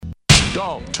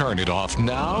Don't turn it off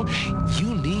now.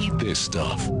 You need this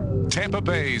stuff. Tampa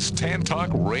Bay's Tan Talk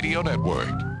Radio Network.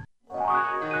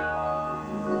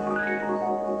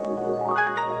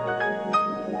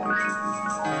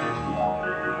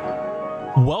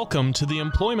 Welcome to the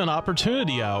Employment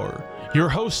Opportunity Hour. Your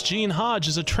host, Gene Hodge,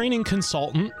 is a training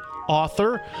consultant,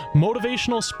 author,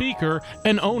 motivational speaker,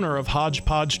 and owner of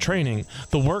Hodgepodge Training,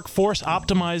 the workforce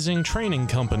optimizing training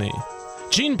company.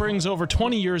 Gene brings over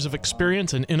 20 years of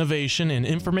experience and innovation in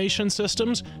information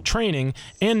systems, training,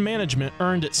 and management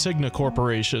earned at Cigna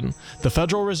Corporation, the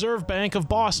Federal Reserve Bank of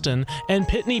Boston, and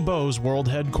Pitney Bowes World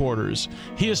Headquarters.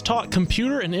 He has taught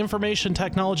computer and information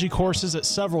technology courses at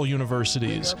several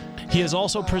universities. He has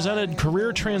also presented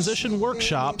career transition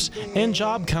workshops and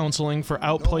job counseling for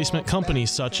outplacement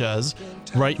companies such as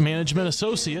Wright Management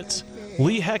Associates,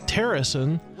 Lee Hecht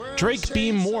Harrison, Drake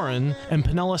Beam Warren, and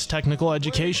Pinellas Technical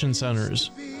Education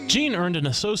Centers. Gene earned an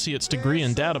associate's degree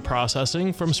in data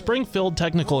processing from Springfield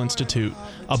Technical Institute,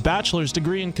 a bachelor's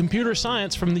degree in computer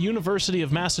science from the University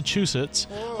of Massachusetts,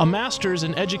 a master's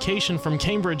in education from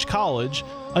Cambridge College,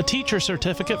 a teacher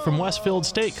certificate from Westfield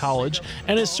State College,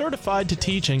 and is certified to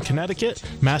teach in Connecticut,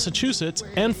 Massachusetts,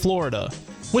 and Florida.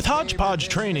 With Hodgepodge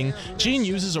Training, Gene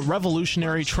uses a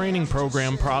revolutionary training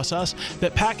program process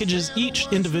that packages each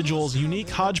individual's unique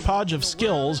hodgepodge of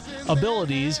skills,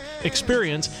 abilities,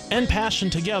 experience, and passion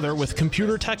together with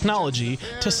computer technology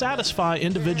to satisfy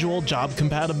individual job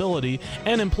compatibility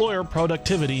and employer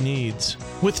productivity needs.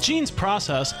 With Gene's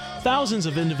process, thousands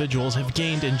of individuals have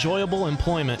gained enjoyable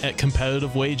employment at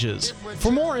competitive wages.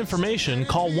 For more information,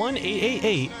 call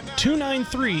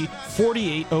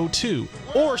 1-888-293-4802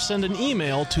 or send an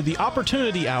email to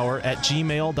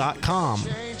theopportunityhour@gmail.com.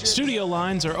 Studio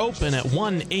lines are open at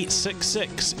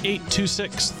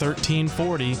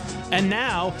 1-866-826-1340. And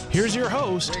now, here's your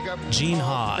host, Gene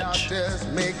Hodge.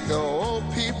 Make the old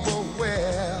people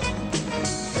well.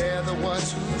 They're the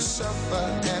ones who suffer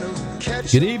and who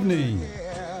catch. Good evening.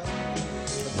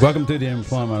 Welcome to the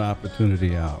Employment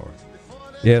Opportunity Hour.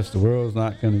 Yes, the world's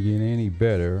not going to get any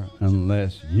better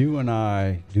unless you and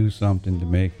I do something to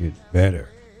make it better.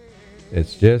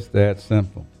 It's just that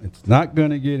simple. It's not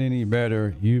going to get any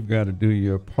better. You've got to do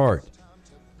your part.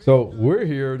 So we're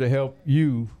here to help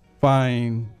you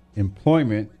find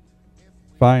employment,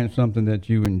 find something that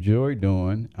you enjoy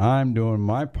doing. I'm doing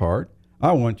my part.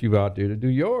 I want you out there to do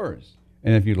yours.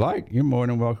 And if you like, you're more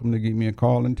than welcome to give me a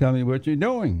call and tell me what you're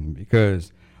doing,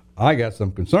 because I got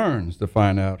some concerns to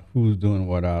find out who's doing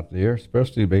what out there,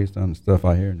 especially based on the stuff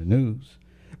I hear in the news.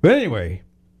 But anyway,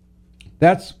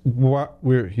 that's what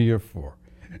we're here for.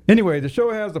 Anyway, the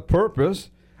show has a purpose.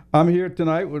 I'm here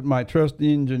tonight with my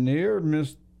trusty engineer,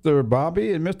 Mr.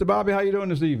 Bobby. And Mr. Bobby, how you doing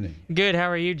this evening? Good. How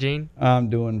are you, Gene?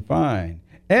 I'm doing fine.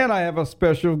 And I have a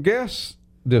special guest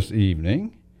this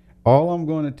evening. All I'm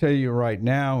going to tell you right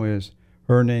now is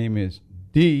her name is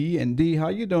Dee. And Dee, how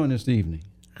you doing this evening?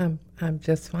 I'm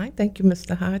just fine. Thank you,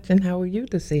 Mr. Hodge. And how are you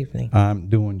this evening? I'm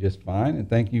doing just fine, and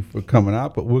thank you for coming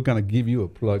out, but we're going to give you a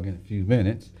plug in a few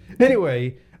minutes.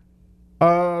 Anyway,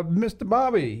 Mr.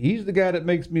 Bobby, he's the guy that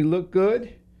makes me look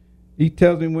good. He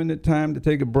tells me when it's time to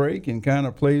take a break and kind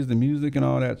of plays the music and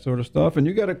all that sort of stuff. And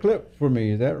you got a clip for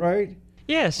me, is that right?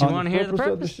 Yes, you want to hear the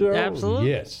purpose? Of the show? Absolutely.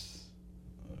 Yes.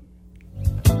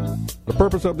 The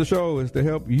purpose of the show is to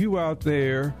help you out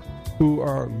there who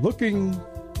are looking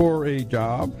for a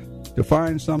job, to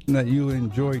find something that you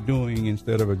enjoy doing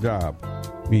instead of a job,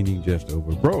 meaning just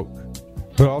over broke.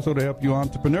 But also to help you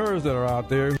entrepreneurs that are out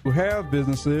there who have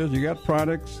businesses, you got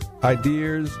products,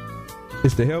 ideas.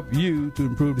 It's to help you to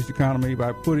improve this economy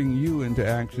by putting you into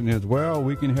action as well.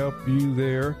 We can help you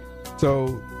there.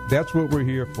 So that's what we're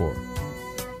here for.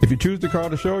 If you choose to call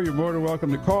the show, you're more than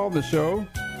welcome to call the show.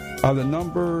 The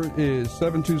number is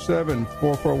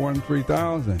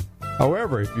 727-441-3000.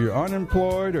 However, if you're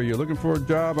unemployed or you're looking for a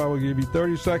job, I will give you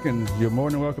 30 seconds. You're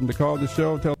more than welcome to call the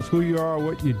show. Tell us who you are,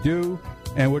 what you do,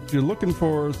 and what you're looking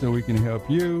for so we can help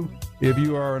you. If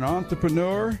you are an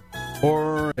entrepreneur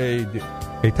or a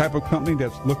type of company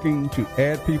that's looking to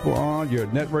add people on, you're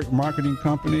a network marketing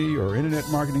company or internet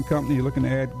marketing company, you're looking to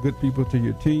add good people to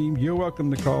your team, you're welcome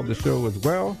to call the show as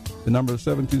well. The number is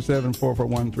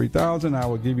 727-441-3000. I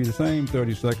will give you the same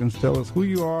 30 seconds. Tell us who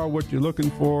you are, what you're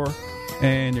looking for,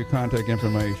 and your contact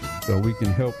information so we can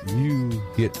help you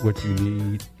get what you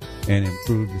need and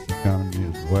improve this economy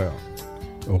as well.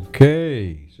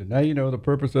 Okay, so now you know the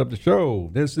purpose of the show.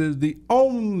 This is the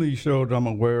only show that I'm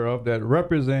aware of that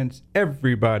represents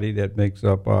everybody that makes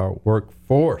up our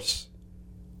workforce.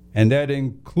 And that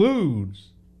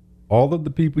includes all of the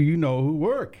people you know who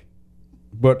work.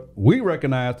 But we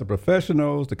recognize the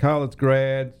professionals, the college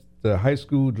grads, the high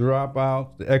school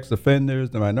dropouts, the ex-offenders,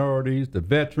 the minorities, the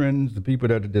veterans, the people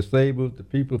that are disabled, the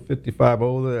people 55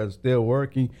 older that are still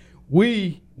working.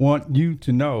 We want you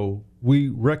to know we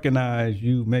recognize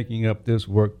you making up this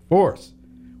workforce.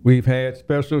 We've had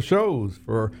special shows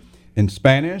in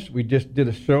Spanish. We just did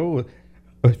a show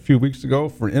a few weeks ago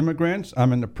for immigrants.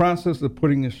 I'm in the process of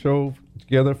putting a show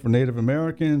together for Native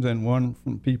Americans and one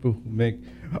from people who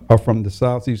are from the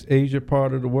Southeast Asia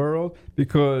part of the world,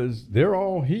 because they're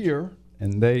all here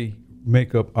and they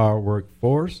make up our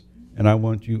workforce. And I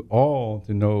want you all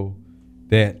to know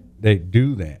that they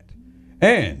do that.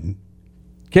 And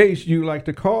in case you like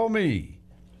to call me,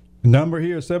 the number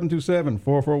here is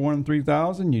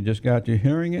 727-441-3000. You just got your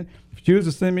hearing it. If you choose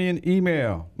to send me an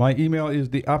email, my email is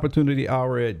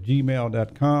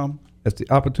theopportunityhour@gmail.com. That's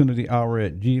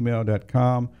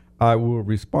theopportunityhour@gmail.com. I will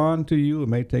respond to you. It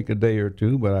may take a day or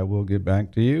two, but I will get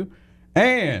back to you.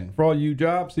 And for all you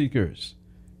job seekers,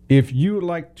 if you would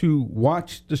like to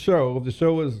watch the show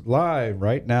is live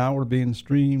right now. We're being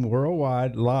streamed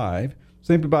worldwide live,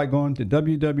 simply by going to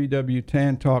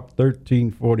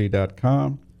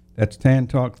www.tantalk1340.com. That's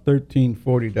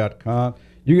tantalk1340.com.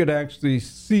 You could actually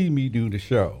see me do the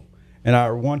show. And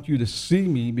I want you to see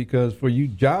me because for you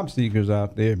job seekers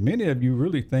out there, many of you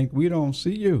really think we don't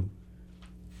see you.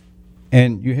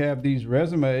 And you have these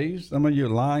resumes. Some of you are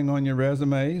lying on your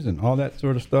resumes and all that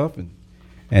sort of stuff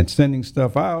and sending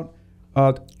stuff out.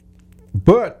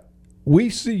 But we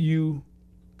see you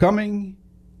coming.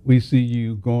 We see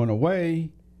you going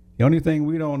away. The only thing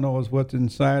we don't know is what's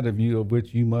inside of you, of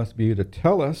which you must be able to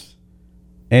tell us,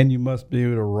 and you must be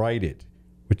able to write it,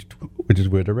 which is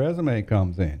where the resume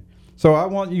comes in. So I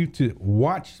want you to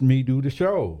watch me do the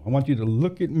show. I want you to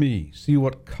look at me, see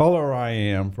what color I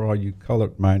am for all you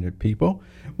colored-minded people.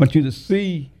 I want you to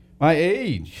see my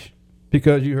age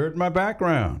because you heard my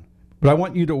background. But I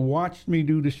want you to watch me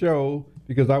do the show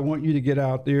because I want you to get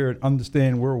out there and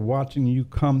understand we're watching you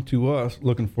come to us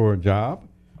looking for a job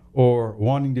or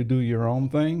wanting to do your own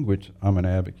thing, which I'm an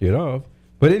advocate of.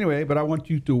 But anyway, I want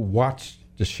you to watch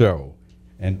the show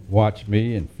and watch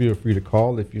me, and feel free to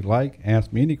call if you like.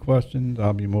 Ask me any questions.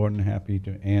 I'll be more than happy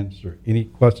to answer any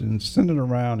questions centered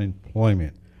around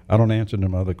employment. I don't answer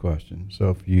them other questions.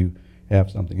 So if you have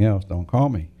something else, don't call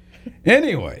me.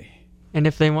 Anyway. And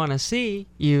if they want to see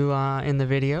you in the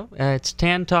video, it's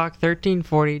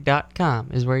tantalk1340.com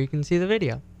is where you can see the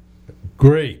video.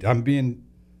 Great. I'm being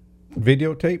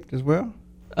videotaped as well?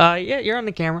 Yeah, you're on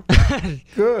the camera.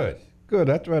 Good.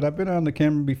 That's right. I've been on the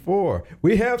camera before.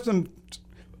 We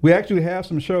actually have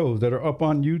some shows that are up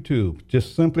on YouTube.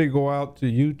 Just simply go out to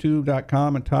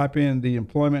youtube.com and type in the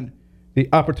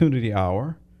Opportunity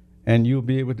Hour, and you'll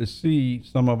be able to see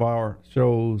some of our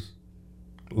shows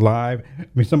live.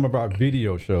 Some of our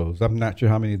video shows. I'm not sure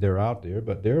how many there are out there,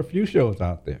 but there are a few shows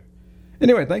out there.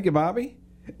 Anyway, thank you, Bobby.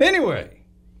 Anyway,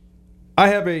 I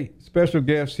have a special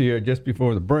guest here just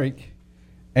before the break,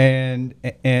 and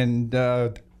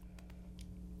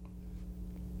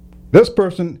this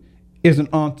person is an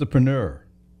entrepreneur.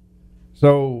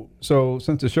 So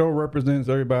since the show represents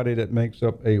everybody that makes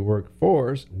up a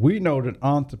workforce, we know that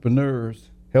entrepreneurs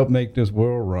help make this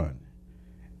world run.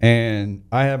 And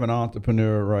I have an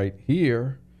entrepreneur right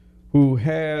here who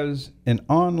has an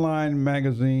online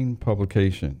magazine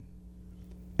publication.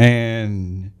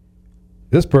 And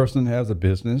this person has a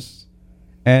business.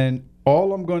 And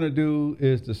all I'm going to do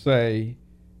is to say,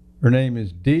 her name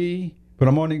is Dee, but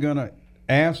I'm only going to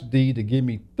ask Dee to give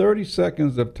me 30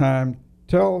 seconds of time.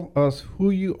 Tell us who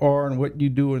you are and what you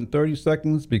do in 30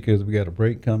 seconds, because we got a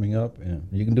break coming up. And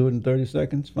you can do it in 30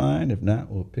 seconds, fine. If not,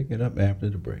 we'll pick it up after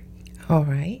the break. All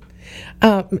right.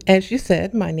 As you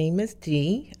said, my name is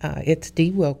Dee. It's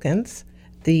Dee Wilkins.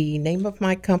 The name of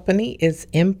my company is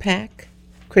Impact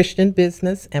Christian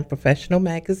Business and Professional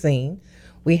Magazine.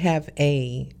 We have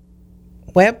a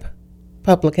web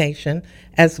publication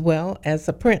as well as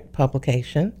a print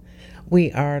publication.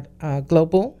 We are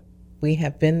global. We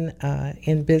have been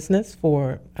in business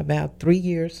for about 3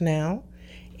 years now,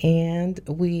 and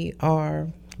we are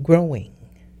growing.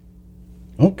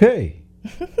 Okay.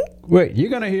 Wait,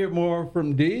 you're going to hear more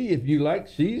from Dee. If you like,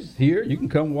 she's here. You can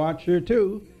come watch her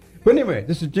too. But anyway,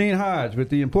 this is Gene Hodge with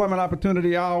the Employment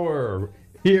Opportunity Hour,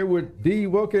 here with Dee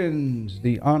Wilkins,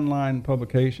 the online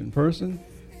publication person.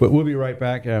 But we'll be right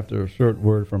back after a short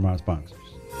word from our sponsors.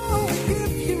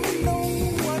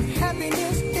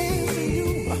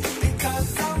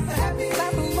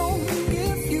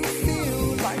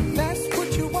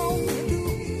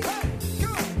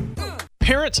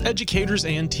 Parents, educators,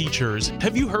 and teachers,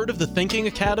 have you heard of the Thinking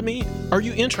Academy? Are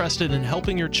you interested in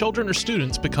helping your children or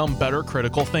students become better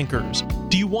critical thinkers?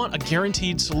 Do you want a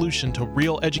guaranteed solution to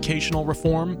real educational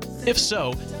reform? If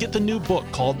so, get the new book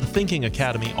called The Thinking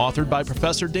Academy, authored by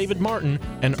Professor David Martin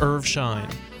and Irv Schein.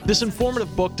 This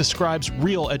informative book describes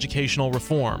real educational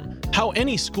reform, how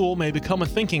any school may become a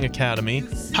thinking academy,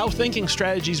 how thinking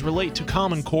strategies relate to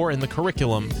Common Core in the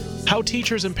curriculum, how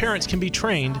teachers and parents can be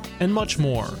trained, and much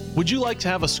more. Would you like to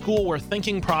have a school where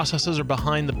thinking processes are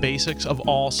behind the basics of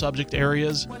all subject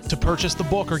areas? To purchase the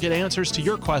book or get answers to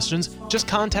your questions, just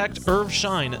contact Irv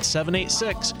Schein at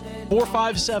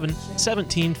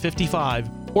 786-457-1755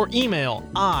 or email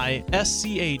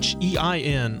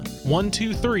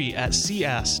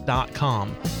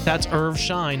ISCHEIN123@cs.com. That's Irv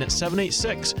Schein at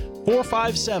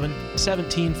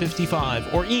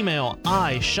 786-457-1755 or email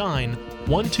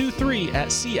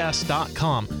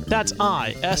ISCHEIN123@cs.com. That's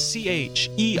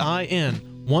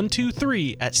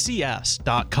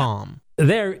ISCHEIN123@cs.com.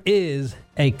 There is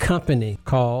a company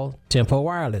called Tempo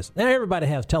Wireless. Now, everybody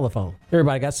has telephone.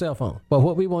 Everybody got cell phone. But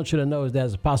what we want you to know is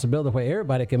there's a possibility where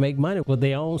everybody can make money with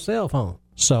their own cell phone.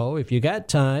 So if you got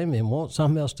time and want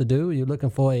something else to do, you're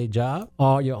looking for a job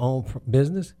or your own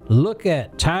business, look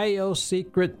at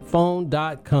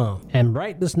TioSecretPhone.com and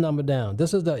write this number down.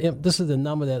 This is the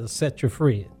number that will set you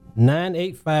free.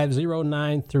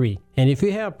 985-093. And if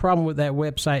you have a problem with that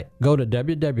website, go to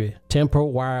www.Tempo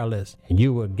Wireless and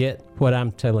you will get what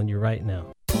I'm telling you right now.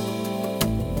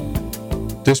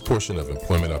 This portion of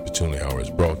Employment Opportunity Hour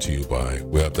is brought to you by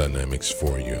Web Dynamics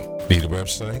For You. Need a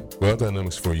website? Web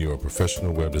Dynamics For You are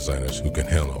professional web designers who can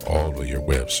handle all of your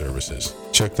web services.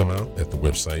 Check them out at the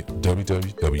website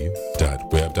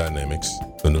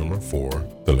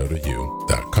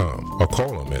www.webdynamics4u.com or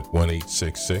call them at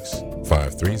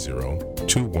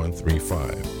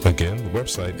 1-866-530-2135. Again, the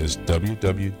website is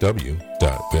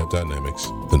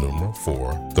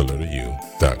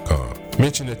www.webdynamics4u.com.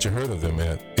 Mention that you heard of them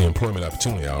at the Employment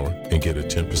Opportunity Hour and get a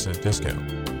 10% discount.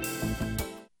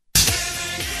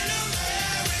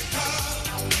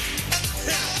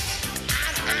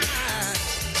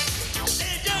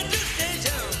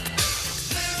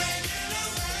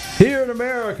 Here in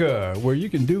America, where you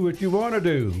can do what you want to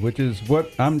do, which is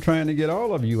what I'm trying to get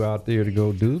all of you out there to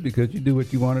go do, because you do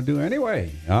what you want to do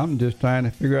anyway. I'm just trying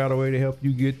to figure out a way to help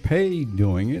you get paid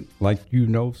doing it, like you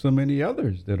know so many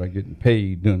others that are getting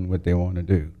paid doing what they want to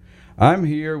do. I'm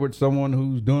here with someone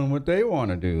who's doing what they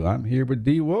want to do. I'm here with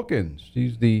Dee Wilkins.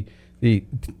 She's the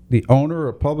owner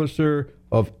or publisher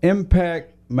of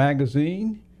Impact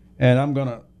Magazine, and I'm going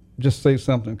to just say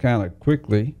something kind of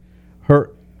quickly. Her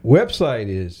website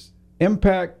is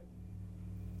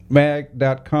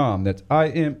impactmag.com. That's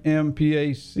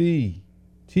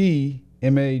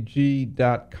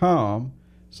IMPACTMAG.com.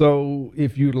 So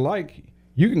if you like,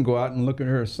 you can go out and look at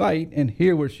her site and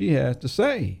hear what she has to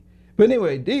say. But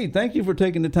anyway, Dee, thank you for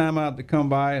taking the time out to come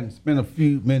by and spend a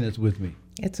few minutes with me.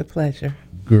 It's a pleasure.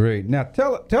 Great. Now,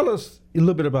 tell us a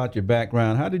little bit about your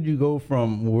background. How did you go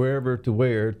from wherever to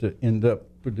where to end up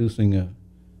producing a...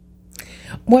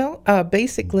 Well,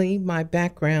 basically, my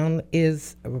background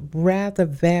is rather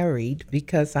varied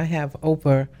because I have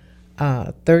over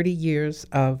 30 years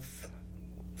of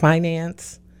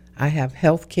finance. I have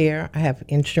healthcare. I have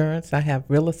insurance. I have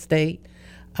real estate.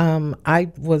 I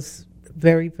was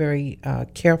very, very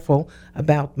careful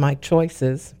about my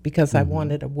choices because I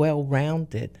wanted a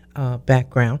well-rounded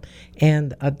background,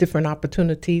 and different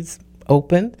opportunities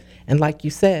opened. And like you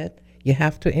said, you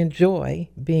have to enjoy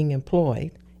being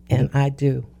employed. And I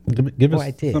do. Give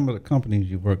us some of the companies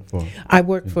you work for. I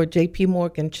work for J.P.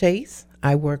 Morgan Chase.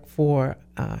 I work for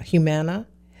Humana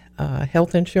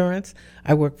Health Insurance.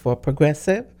 I work for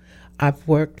Progressive. I've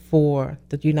worked for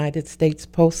the United States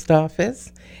Post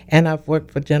Office. And I've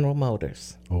worked for General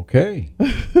Motors. Okay.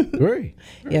 Great.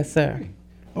 Yes, sir. Great.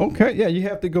 Okay. Yeah, you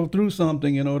have to go through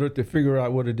something in order to figure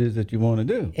out what it is that you want to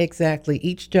do. Exactly.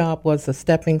 Each job was a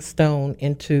stepping stone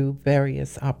into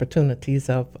various opportunities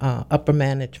of upper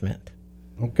management.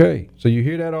 Okay. So you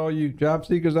hear that, all you job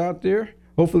seekers out there?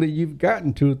 Hopefully you've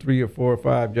gotten 2, 3, or 4 or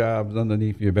 5 jobs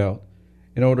underneath your belt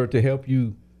in order to help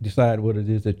you decide what it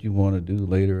is that you want to do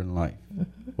later in life,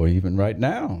 or even right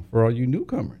now for all you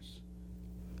newcomers.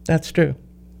 That's true.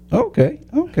 Okay.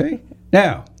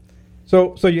 Now,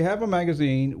 so you have a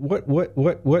magazine. What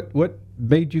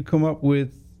made you come up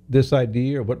with this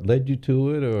idea, or what led you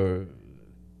to it, or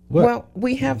what? Well,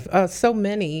 we have so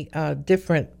many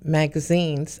different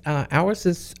magazines. Ours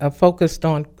is focused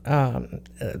on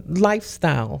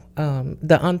lifestyle,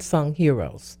 the unsung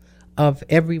heroes of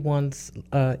everyone's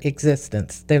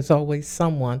existence. There's always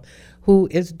someone who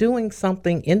is doing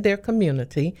something in their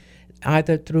community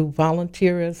either through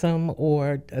volunteerism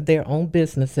or their own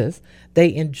businesses.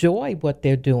 They enjoy what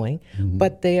they're doing,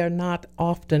 but they are not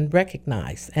often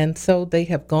recognized. And so they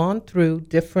have gone through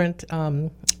different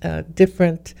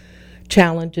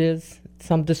challenges,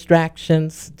 some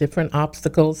distractions, different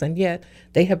obstacles, and yet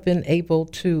they have been able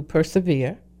to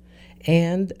persevere.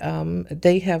 And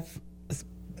they have,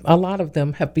 a lot of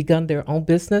them have begun their own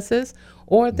businesses,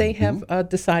 or they have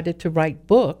decided to write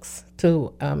books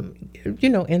to,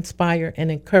 inspire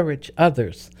and encourage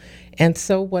others. And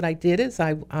so what I did is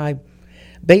I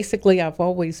basically, I've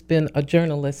always been a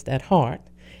journalist at heart,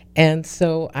 and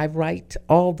so I write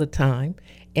all the time.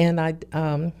 And I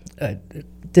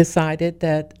decided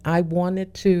that I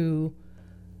wanted to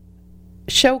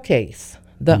showcase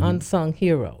the unsung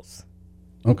heroes.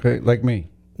 Okay, like me.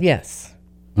 Yes,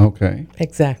 Okay.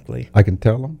 exactly. I can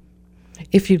tell them.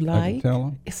 If you I can like, tell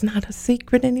them. it's not a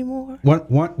secret anymore.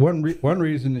 One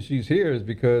reason that she's here is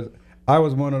because I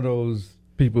was one of those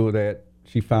people that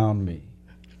she found me,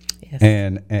 Yes.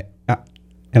 and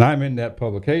I'm in that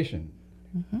publication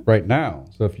right now.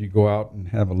 So if you go out and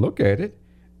have a look at it,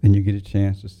 then you get a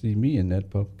chance to see me in that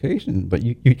publication. But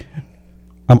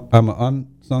I'm an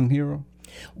unsung hero.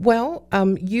 Well,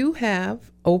 you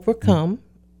have overcome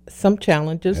some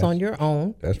challenges on your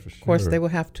own. That's for sure. Of course, they will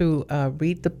have to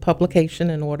read the publication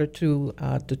in order to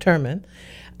determine.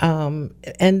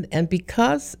 And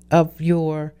because of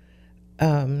your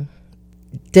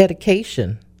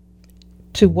dedication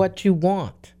to what you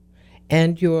want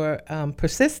and your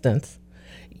persistence,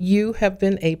 you have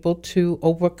been able to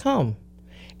overcome.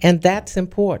 And that's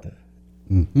important.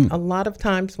 A lot of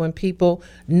times when people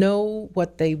know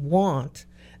what they want,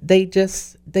 they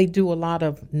do a lot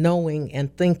of knowing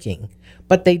and thinking,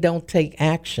 but they don't take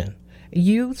action.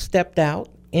 You stepped out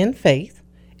in faith,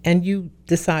 and you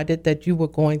decided that you were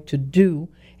going to do,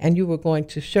 and you were going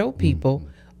to show people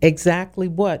exactly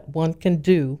what one can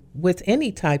do with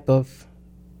any type of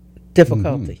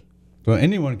difficulty. So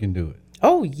anyone can do it.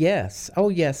 Oh, yes. Oh,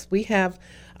 yes.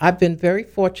 I've been very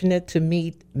fortunate to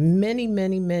meet many,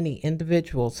 many, many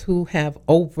individuals who have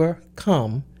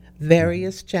overcome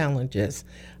various challenges.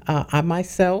 I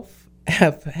myself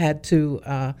have had to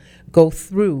go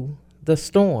through the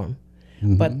storm,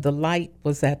 but the light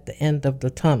was at the end of the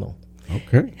tunnel.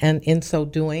 Okay. And in so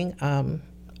doing,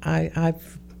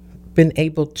 I've been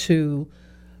able to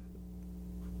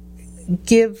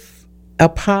give a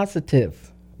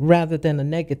positive rather than a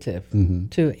negative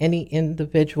to any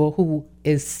individual who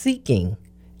is seeking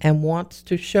and wants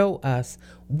to show us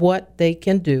what they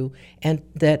can do, and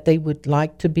that they would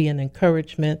like to be an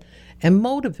encouragement and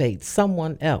motivate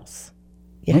someone else.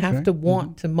 You have to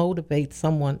want to motivate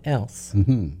someone else.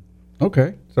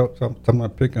 Okay. So I'm going to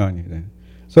pick on you then.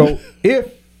 So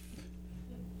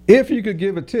if you could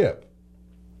give a tip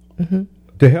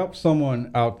to help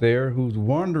someone out there who's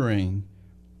wondering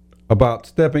about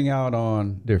stepping out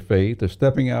on their faith or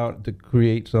stepping out to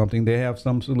create something, they have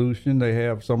some solution, they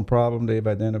have some problem they've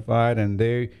identified, and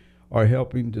they are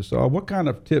helping to solve. What kind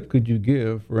of tip could you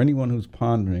give for anyone who's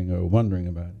pondering or wondering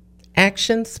about it?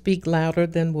 Actions speak louder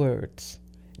than words.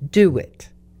 Do it.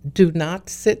 Do not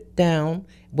sit down,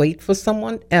 wait for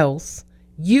someone else.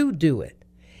 You do it.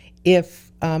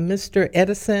 If Mr.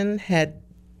 Edison had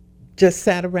just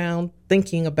sat around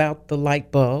thinking about the light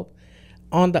bulb,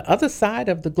 on the other side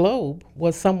of the globe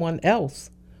was someone else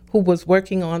who was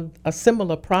working on a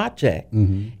similar project,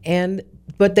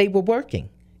 but they were working.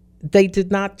 They did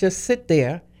not just sit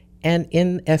there, and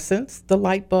in essence, the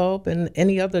light bulb and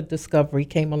any other discovery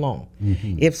came along.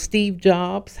 If Steve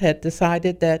Jobs had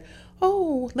decided that,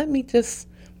 let me just,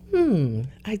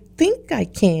 I think I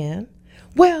can,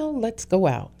 well, let's go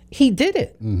out. He did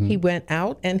it. He went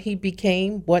out and he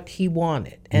became what he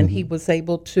wanted, and he was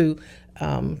able to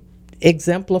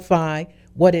exemplify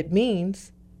what it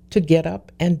means to get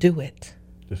up and do it.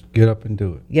 Just get up and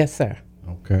do it. Yes, sir.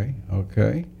 Okay.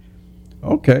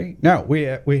 Now we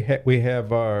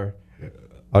have our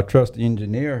trusty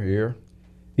engineer here.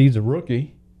 He's a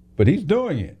rookie, but he's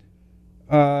doing it.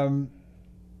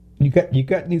 You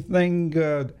got anything?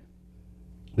 Does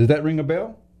that ring a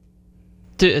bell?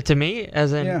 To me,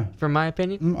 as in, from my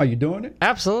opinion? Are you doing it?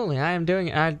 Absolutely, I am doing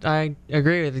it. I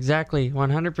agree with exactly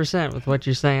 100% with what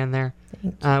you're saying there,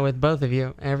 with both of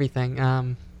you, everything.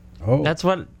 That's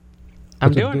what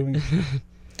I'm doing.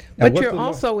 But you're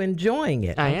also enjoying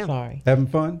it. I am. Sorry. Having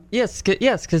fun? Yes,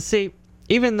 because see,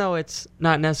 even though it's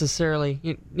not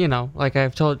necessarily, like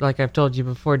I've told you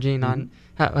before, Gene, on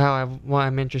why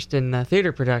I'm interested in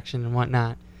theater production and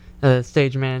whatnot,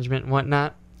 stage management and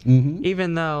whatnot.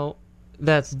 Even though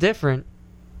that's different,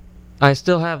 I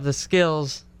still have the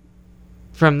skills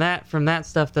from that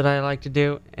stuff that I like to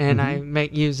do, and I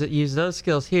use those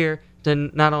skills here to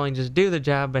not only just do the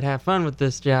job but have fun with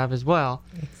this job as well.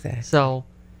 Exactly. So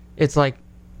it's like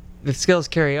the skills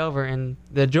carry over, and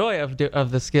the joy of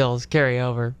the skills carry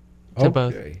over to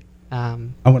both.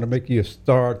 I'm going to make you a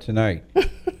star tonight.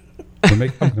 I'm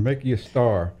going to make you a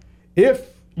star. If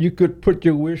you could put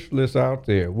your wish list out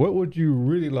there, what would you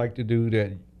really like to do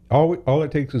that all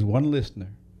it takes is one listener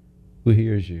who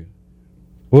hears you?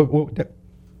 What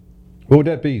would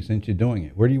that be since you're doing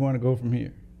it? Where do you want to go from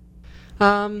here?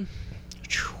 Wow.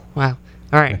 All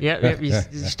right. Yep.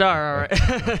 Star. All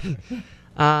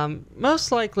right.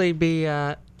 Most likely be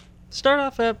start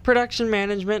off a production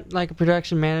management, like a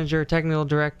production manager, technical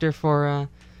director for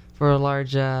a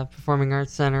large performing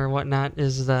arts center or whatnot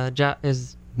is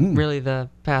really the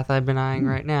path I've been eyeing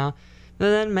right now. And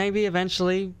then maybe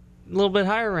eventually a little bit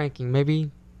higher ranking,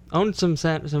 maybe own some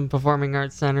performing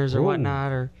arts centers or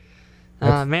whatnot, or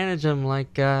manage them.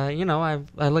 Like I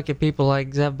look at people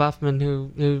like Zev Buffman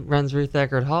who runs Ruth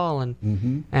Eckerd Hall, and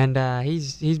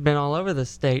he's been all over the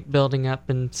state building up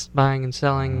and buying and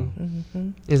selling.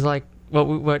 Is like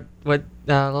what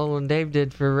Lowell and Dave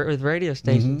did with radio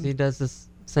stations. He does this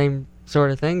same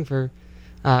sort of thing for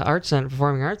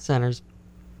performing arts centers,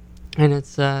 and it's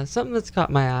something that's caught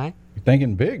my eye. You're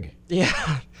thinking big.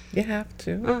 Yeah. You have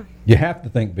to. You have to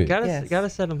think big. Gotta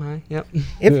set them high. Yep.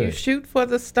 If you shoot for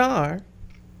the star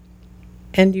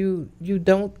and you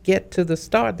don't get to the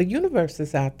star, the universe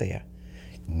is out there.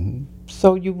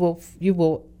 So you will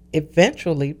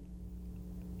eventually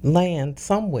land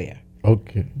somewhere.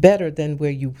 Okay. Better than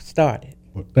where you started.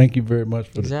 Well, thank you very much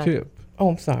for the tip. Oh,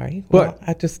 I'm sorry. But,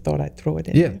 I just thought I'd throw it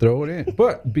in. Yeah, there. throw it in.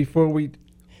 But before we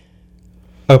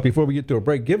get to a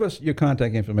break, give us your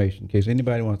contact information in case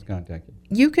anybody wants to contact you.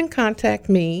 You can contact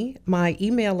me. My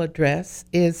email address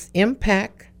is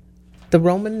impact, the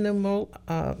Roman numeral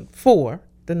 4,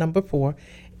 the number 4,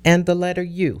 and the letter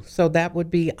U. So that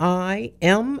would be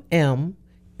IMMPACT,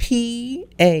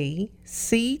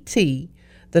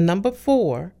 the number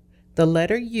 4, the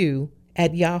letter U,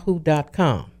 at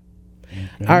yahoo.com.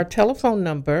 Okay. Our telephone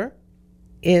number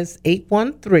is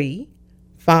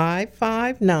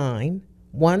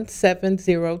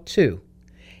 813-559-1702.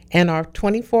 And our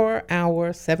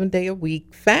 24-hour,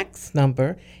 7-day-a-week fax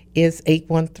number is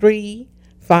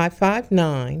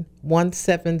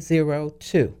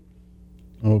 813-559-1702.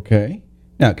 Okay.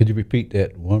 Now, could you repeat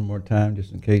that one more time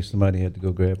just in case somebody had to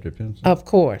go grab their pencil? Of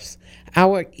course.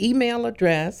 Our email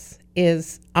address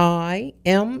is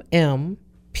IMMP,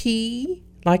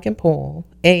 like in Paul,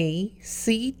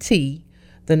 ACT,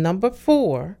 the number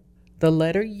 4, the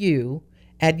letter U,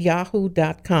 at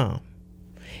yahoo.com.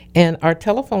 And our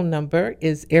telephone number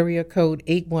is area code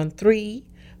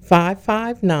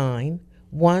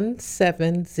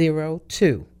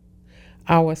 813-559-1702.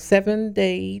 Our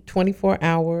 7-day,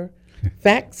 24-hour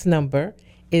fax number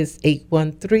is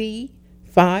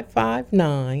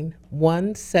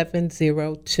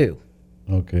 813-559-1702.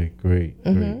 Okay, great.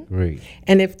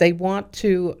 And if they want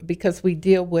to, because we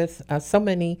deal with so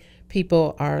many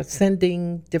people are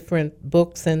sending different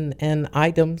books and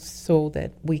items so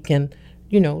that we can,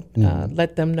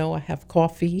 let them know I have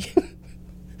coffee.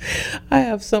 I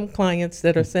have some clients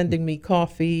that are sending me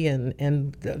coffee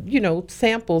and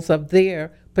samples of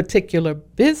their particular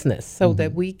business so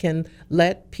that we can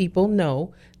let people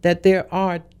know that there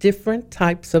are different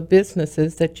types of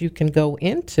businesses that you can go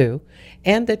into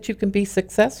and that you can be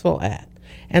successful at.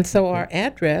 And so our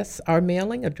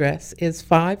mailing address is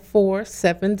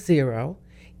 5470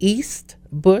 East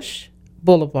Bush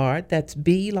Boulevard. That's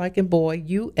B like in boy,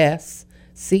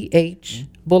 USCH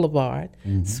Boulevard,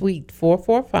 Suite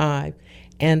 445.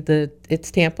 And it's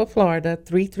Tampa, Florida,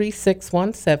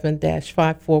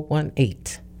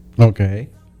 33617-5418. Okay.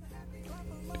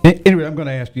 Anyway, I'm going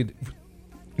to ask you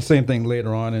the same thing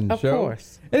later on in the show. Of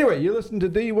course. Anyway, you listen to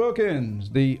Dee Wilkins,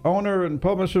 the owner and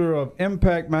publisher of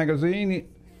Impact Magazine,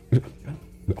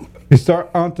 Star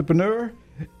Entrepreneur.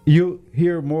 You'll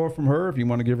hear more from her if you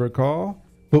want to give her a call.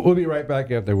 But we'll be right back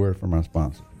after a word from our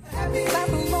sponsor.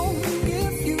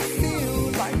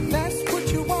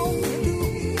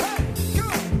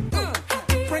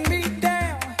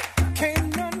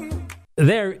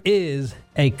 There is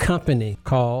a company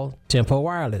called Tempo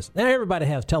Wireless. Now, everybody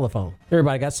has telephone.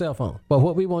 Everybody got cell phone. But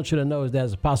what we want you to know is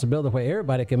there's a possibility where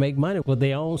everybody can make money with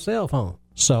their own cell phone.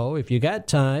 So if you got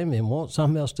time and want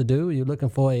something else to do, you're looking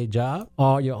for a job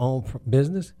or your own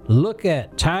business, look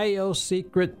at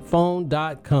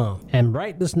TireSecretPhone.com and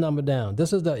write this number down.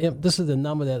 This is the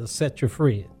number that will set you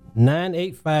free.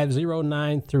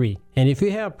 985-093. And if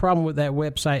you have a problem with that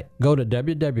website, go to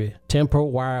www.Tempo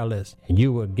Wireless, and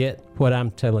you will get what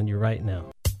I'm telling you right now.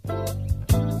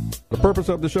 The purpose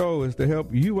of the show is to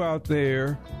help you out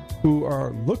there who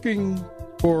are looking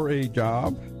for a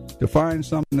job to find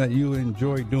something that you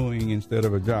enjoy doing instead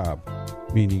of a job,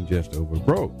 meaning just over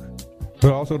broke.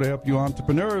 But also to help you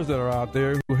entrepreneurs that are out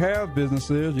there who have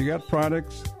businesses, you got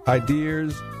products,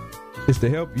 ideas. It's to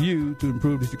help you to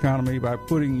improve this economy by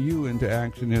putting you into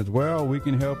action as well. We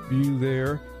can help you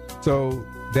there. So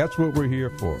that's what we're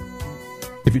here for.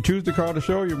 If you choose to call the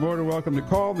show, you're more than welcome to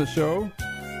call the show.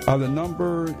 The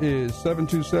number is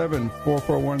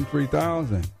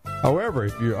 727-441-3000. However,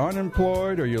 if you're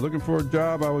unemployed or you're looking for a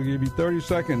job, I will give you 30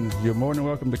 seconds. You're more than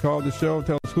welcome to call the show.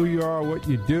 Tell us who you are, what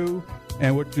you do,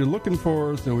 and what you're looking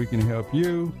for so we can help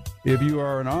you. If you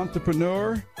are an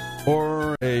entrepreneur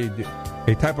or a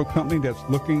type of company that's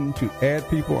looking to add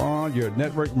people on, you're a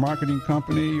network marketing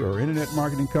company or internet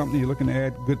marketing company, you're looking to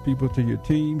add good people to your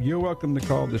team, you're welcome to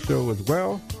call the show as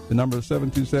well. The number is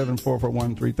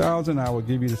 727-441-3000. I will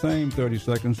give you the same 30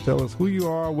 seconds. Tell us who you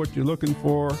are, what you're looking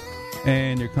for,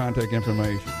 and your contact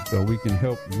information so we can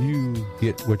help you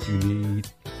get what you need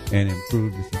and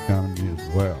improve this economy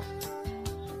as well.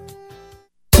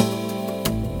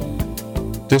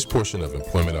 This portion of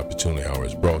Employment Opportunity Hour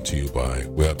is brought to you by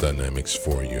Web Dynamics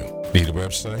 4U. Need a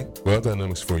website? Web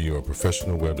Dynamics 4U are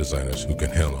professional web designers who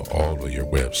can handle all of your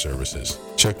web services.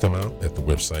 Check them out at the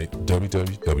website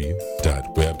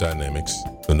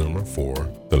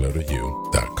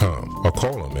www.webdynamics4u.com or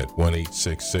call them at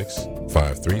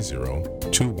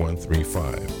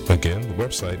 1-866-530-2135. Again, the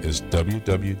website is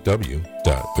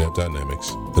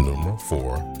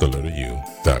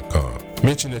www.webdynamics4u.com.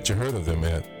 Mention that you heard of them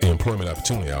at the Employment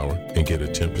Opportunity Hour and get a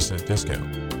 10%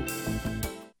 discount.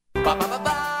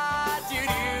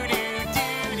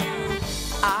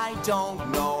 I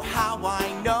don't know how I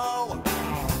know,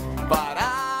 but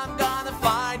I'm gonna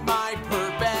find my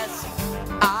purpose.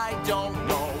 I don't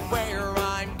know where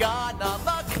I'm gonna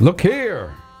Look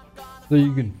here, so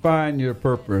you can find your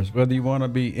purpose. Whether you want to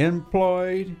be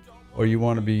employed or you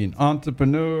want to be an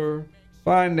entrepreneur,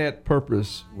 find that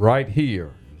purpose right here.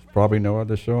 Probably no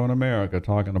other show in America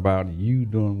talking about you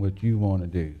doing what you want to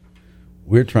do.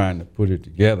 We're trying to put it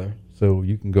together so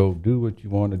you can go do what you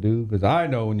want to do, because I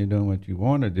know when you're doing what you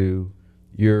want to do,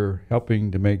 you're helping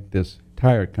to make this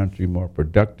entire country more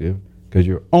productive, because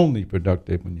you're only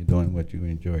productive when you're doing what you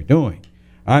enjoy doing.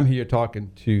 I'm here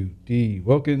talking to Dee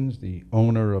Wilkins, the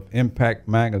owner of Impact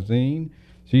Magazine.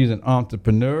 She's an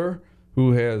entrepreneur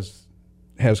who has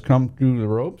come through the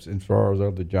ropes as far as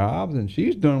other jobs, and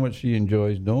she's doing what she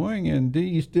enjoys doing. And Dee,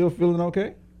 you still feeling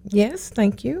okay? Yes,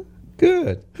 thank you.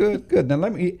 Good. Now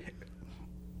let me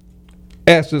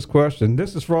ask this question.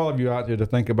 This is for all of you out there to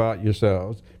think about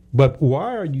yourselves. But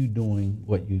why are you doing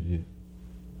what you do?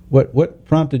 What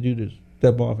prompted you to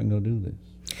step off and go do this?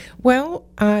 Well,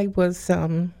 I was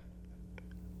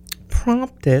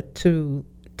prompted to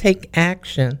take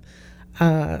action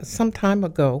some time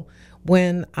ago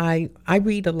when I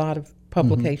read a lot of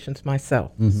publications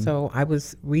myself. So I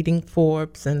was reading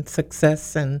Forbes and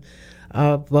Success and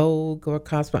Vogue or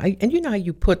Cosmo. And you know how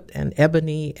you put an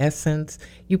Ebony, Essence,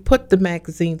 you put the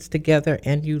magazines together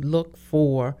and you look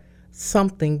for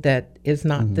something that is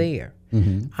not there.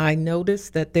 I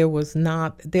noticed that there was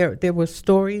not, there were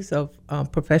stories of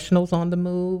professionals on the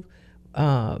move,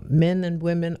 men and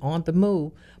women on the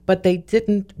move, but they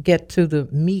didn't get to the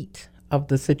meat of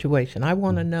the situation. I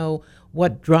want to know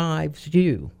what drives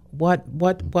you. Why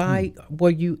were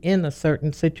you in a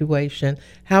certain situation?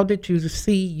 How did you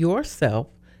see yourself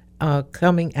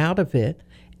coming out of it?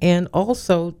 And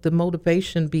also the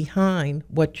motivation behind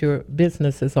what your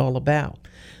business is all about.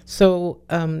 So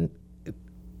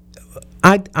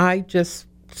I just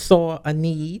saw a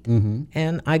need,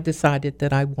 and I decided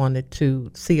that I wanted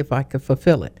to see if I could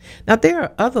fulfill it. Now, there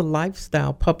are other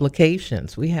lifestyle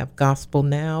publications. We have Gospel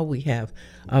Now, we have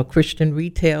Christian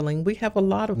Retailing, we have a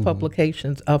lot of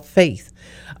publications of faith,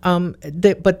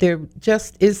 but there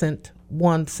just isn't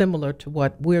one similar to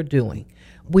what we're doing.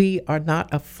 We are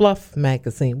not a fluff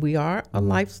magazine. We are a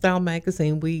lifestyle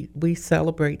magazine. We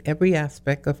celebrate every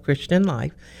aspect of Christian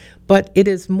life, but it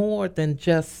is more than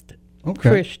just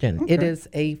Christian. It is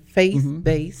a faith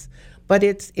base, but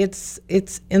it's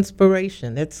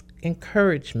inspiration, it's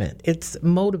encouragement, it's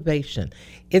motivation,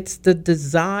 it's the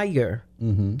desire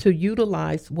to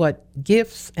utilize what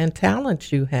gifts and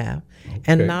talents you have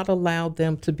and not allow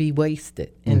them to be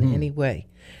wasted in any way.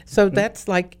 So that's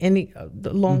like a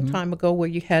long time ago where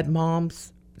you had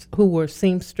moms who were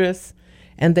seamstress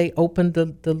and they opened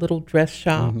the little dress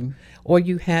shop, or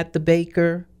you had the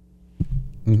baker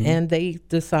and they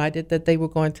decided that they were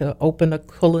going to open a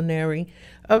culinary.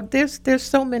 There's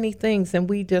so many things, and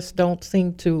we just don't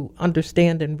seem to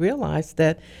understand and realize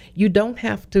that you don't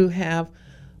have to have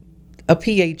a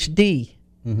PhD,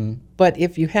 but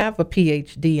if you have a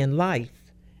PhD in life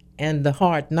and the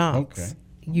hard knocks,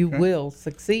 you will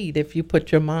succeed if you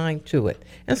put your mind to it.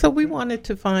 And so we wanted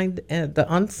to find the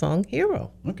unsung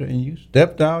hero. Okay, and you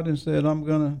stepped out and said, I'm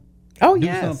going to do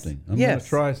something. I'm going to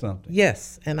try something.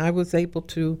 Yes, and I was able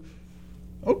to.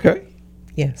 Okay.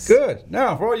 Yes. Good.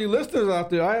 Now, for all you listeners out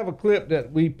there, I have a clip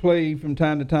that we play from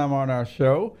time to time on our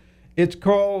show. It's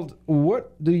called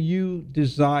What Do You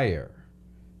Desire?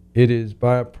 It is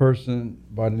by a person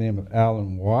by the name of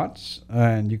Alan Watts,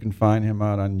 and you can find him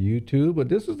out on YouTube. But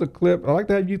this is the clip. I'd like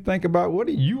to have you think about, what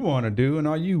do you want to do, and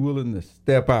are you willing to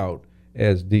step out,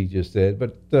 as Dee just said.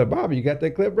 But, Bobby, you got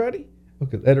that clip ready?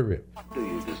 Okay, let it rip. What do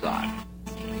you desire?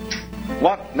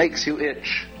 What makes you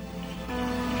itch?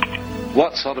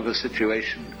 What sort of a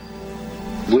situation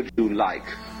would you like?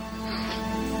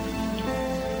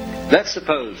 Let's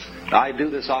suppose, I do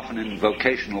this often in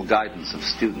vocational guidance of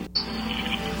students.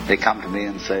 They come to me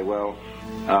and say, well,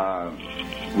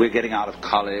 we're getting out of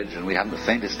college and we haven't the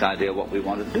faintest idea what we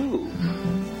want to do.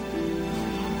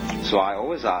 So I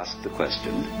always ask the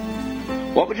question,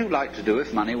 what would you like to do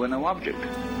if money were no object?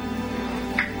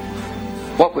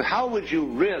 How would you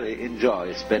really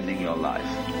enjoy spending your life?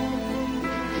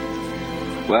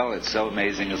 Well, it's so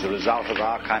amazing. As a result of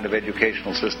our kind of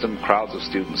educational system, crowds of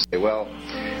students say, well,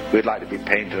 we'd like to be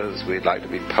painters, we'd like to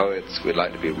be poets, we'd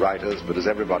like to be writers, but as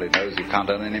everybody knows, you can't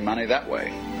earn any money that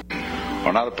way.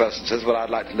 Or another person says, well, I'd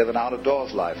like to live an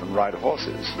out-of-doors life and ride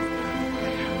horses.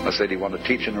 I say, do you want to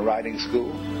teach in a riding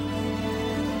school?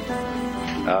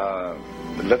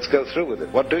 Let's go through with it.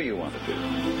 What do you want to do?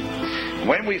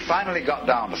 When we finally got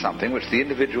down to something which the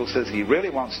individual says he really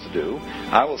wants to do,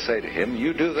 I will say to him,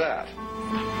 you do that.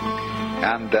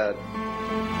 And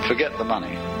forget the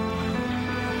money.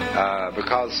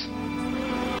 Because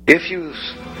if you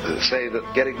say that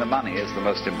getting the money is the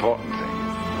most important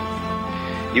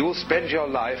thing, you will spend your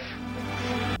life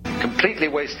completely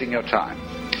wasting your time.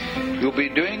 You'll be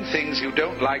doing things you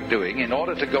don't like doing in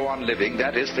order to go on living,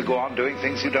 that is, to go on doing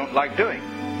things you don't like doing,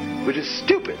 which is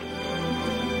stupid.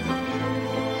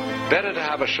 Better to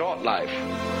have a short life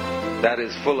that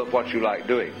is full of what you like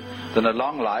doing than a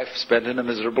long life spent in a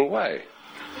miserable way.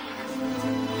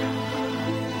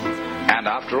 And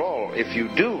after all, if you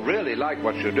do really like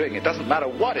what you're doing, it doesn't matter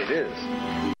what it is,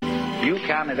 you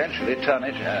can eventually turn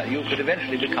it, you could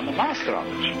eventually become a master of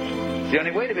it. It's the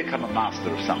only way to become a master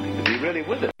of something, to be really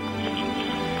with it.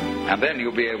 And then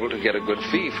you'll be able to get a good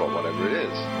fee for whatever it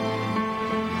is.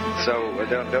 So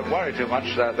don't worry too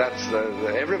much.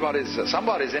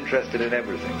 Somebody's interested in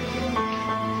everything.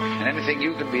 And anything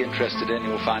you can be interested in,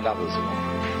 you'll find others who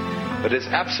are. But it's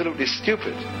absolutely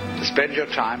stupid to spend your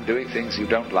time doing things you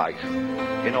don't like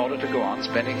in order to go on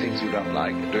spending things you don't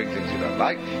like, doing things you don't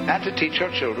like, and to teach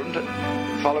your children to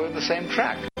follow in the same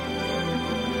track.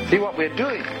 See, what we're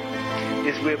doing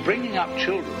is we're bringing up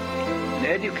children and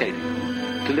educating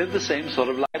them to live the same sort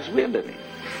of lives we're living,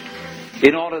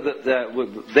 in order that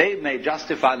they may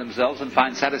justify themselves and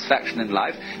find satisfaction in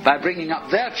life by bringing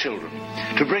up their children,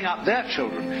 to bring up their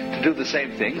children to do the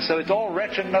same thing, so it's all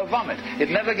wretch and no vomit. It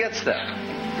never gets there.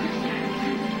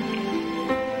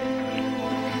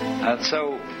 And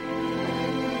so,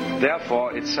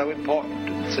 therefore, it's so important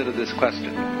to consider this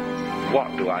question,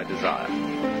 what do I desire?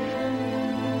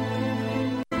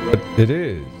 What it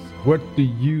is. What do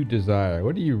you desire?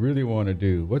 What do you really want to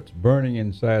do? What's burning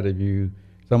inside of you?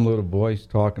 Some little voice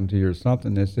talking to you or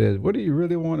something that says, what do you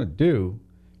really want to do?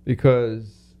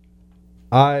 Because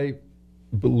I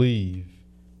believe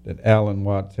that Alan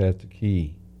Watts has the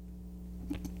key.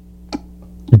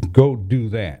 Go do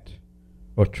that,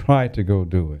 or try to go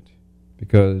do it,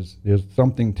 because there's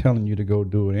something telling you to go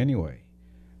do it anyway.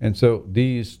 And so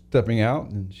Dee is stepping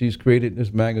out, and she's created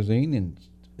this magazine, and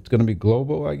it's going to be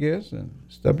global, I guess, and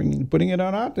putting it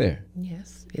out there.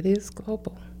 Yes, it is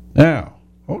global. Now,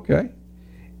 okay.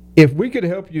 If we could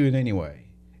help you in any way,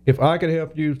 if I could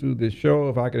help you through this show,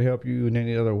 if I could help you in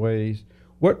any other ways,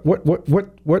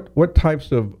 what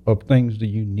types of things do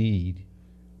you need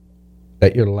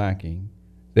that you're lacking,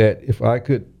 that if I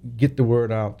could get the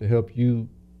word out to help you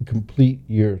complete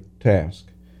your task,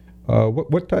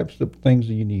 what types of things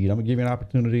do you need? I'm going to give you an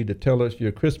opportunity to tell us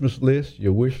your Christmas list,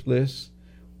 your wish list,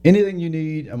 anything you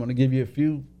need. I'm going to give you a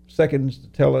few seconds to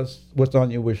tell us what's on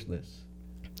your wish list.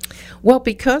 Well,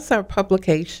 because our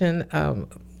publication,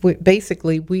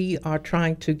 we are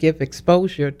trying to give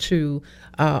exposure to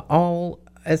all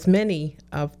as many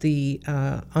of the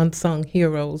unsung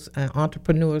heroes and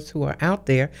entrepreneurs who are out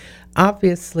there,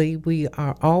 obviously we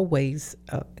are always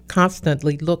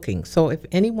constantly looking. So if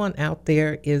anyone out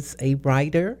there is a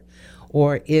writer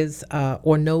or is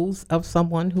or knows of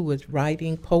someone who is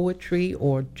writing poetry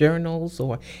or journals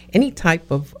or any type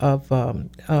of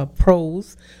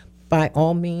prose, by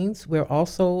all means. We're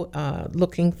also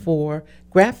looking for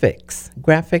graphic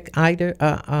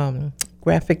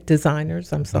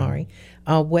designers.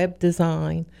 Web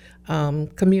design,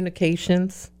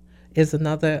 communications is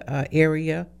another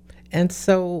area, and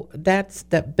so that's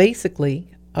that.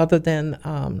 Basically, other than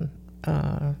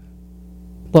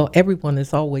everyone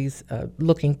is always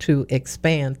looking to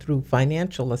expand through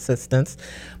financial assistance,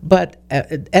 but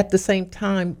at the same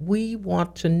time, we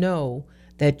want to know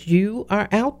that you are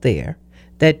out there,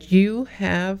 that you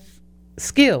have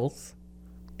skills,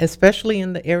 especially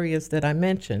in the areas that I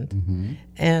mentioned. Mm-hmm.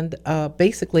 And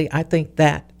basically, I think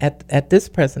that at this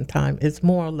present time is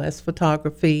more or less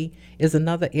photography is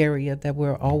another area that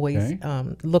we're always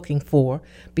looking for,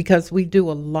 because we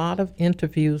do a lot of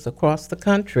interviews across the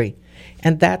country.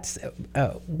 And that's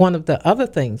one of the other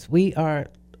things. We are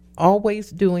always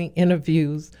doing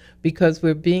interviews because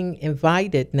we're being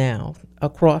invited now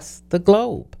across the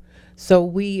globe. So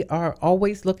we are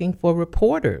always looking for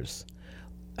reporters.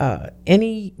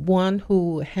 Anyone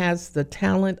who has the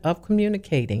talent of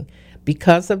communicating.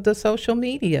 Because of the social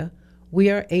media, we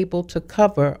are able to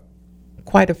cover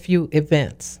quite a few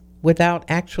events without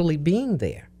actually being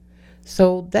there.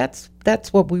 So that's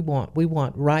what we want. We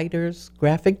want writers,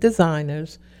 graphic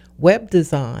designers, web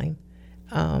design,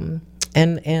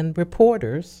 and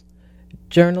reporters,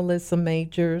 journalism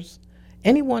majors,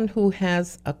 anyone who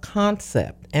has a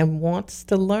concept and wants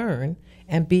to learn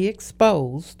and be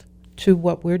exposed to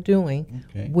what we're doing.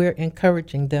 We're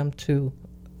encouraging them to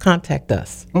contact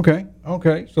us. Okay.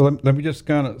 So let me just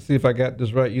kind of see if I got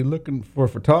this right. You're looking for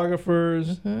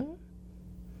photographers,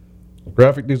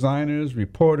 graphic designers,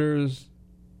 reporters,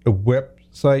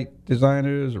 website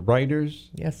designers, writers.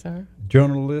 Yes, sir.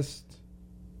 Journalists.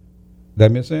 Did I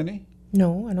miss any?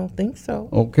 No, I don't think so.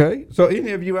 Okay. So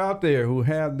any of you out there who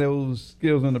have those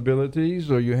skills and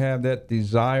abilities, or you have that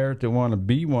desire to want to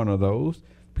be one of those,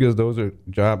 because those are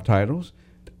job titles,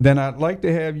 then I'd like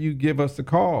to have you give us a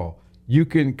call. You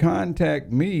can contact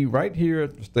me right here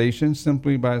at the station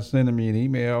simply by sending me an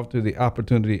email to the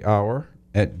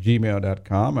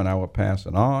opportunityhour@gmail.com, and I will pass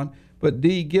it on. But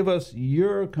Dee, give us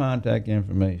your contact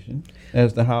information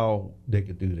as to how they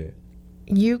could do that.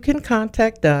 You can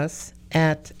contact us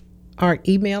at our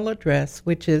email address,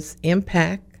 which is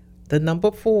impact,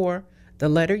 4,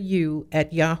 U,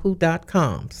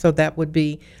 @yahoo.com. So that would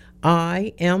be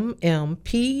IMMPACT,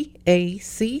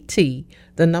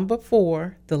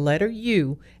 4,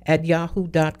 U,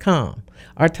 @yahoo.com.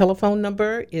 Our telephone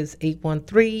number is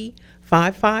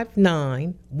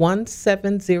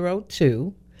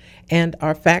 813-559-1702, and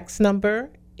our fax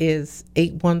number is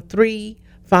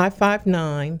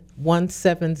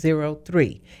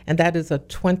 813-559-1703, and that is a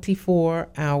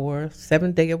 24-hour,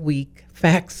 7-day-a-week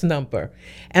fax number.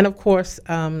 And of course,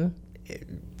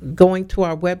 going to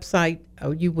our website,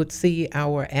 you would see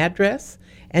our address,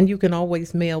 and you can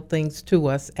always mail things to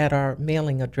us at our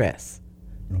mailing address.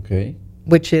 Okay.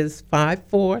 Which is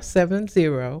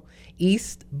 5470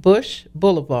 East Bush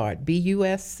Boulevard,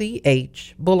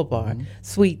 BUSCH Boulevard,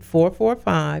 Suite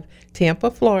 445, Tampa,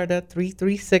 Florida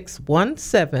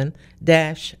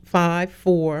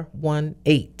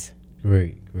 33617-5418.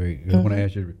 Great. I want to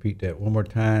ask you to repeat that one more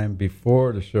time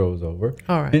before the show's over.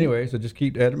 All right. Anyway, so just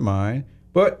keep that in mind.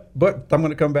 But I'm going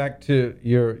to come back to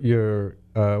your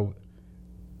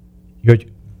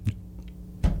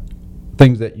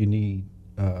things that you need.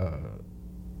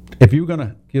 If you're going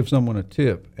to give someone a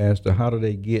tip as to how do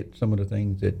they get some of the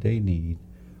things that they need,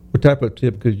 what type of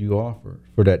tip could you offer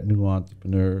for that new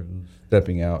entrepreneur who's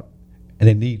stepping out and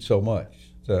they need so much?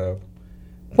 So,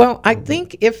 well, I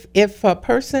think if a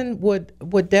person would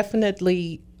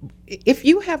definitely, if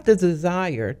you have the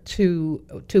desire to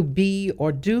be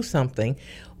or do something,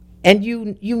 and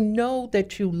you know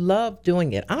that you love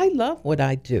doing it. I love what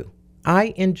I do.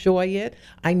 I enjoy it.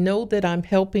 I know that I'm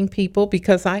helping people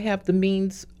because I have the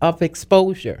means of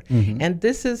exposure. And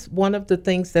this is one of the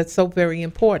things that's so very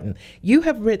important. You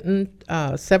have written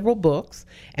several books,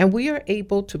 and we are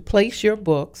able to place your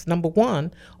books, number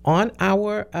one, on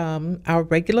our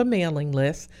regular mailing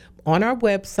list, on our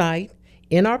website,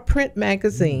 in our print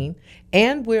magazine,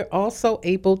 and we're also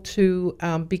able to,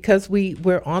 because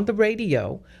we're on the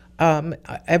radio,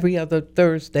 every other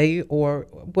Thursday, or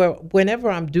whenever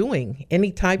I'm doing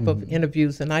any type of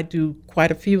interviews, and I do quite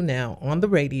a few now on the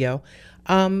radio,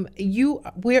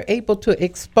 we're able to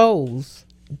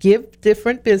give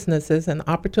different businesses an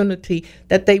opportunity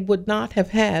that they would not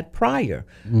have had prior.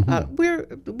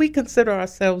 We consider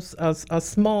ourselves a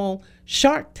small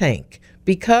Shark Tank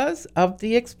because of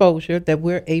the exposure that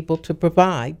we're able to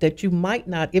provide that you might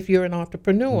not, if you're an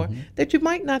entrepreneur, that you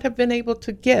might not have been able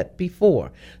to get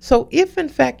before. So if in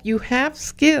fact you have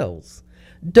skills,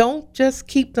 don't just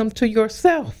keep them to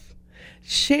yourself.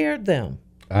 Share them.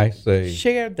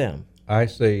 Share them. I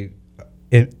say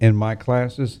in my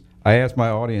classes, I ask my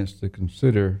audience to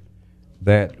consider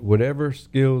that whatever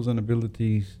skills and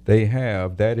abilities they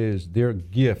have, that is their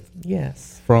gift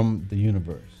from the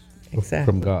universe,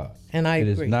 from God. And I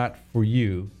agree. It is not for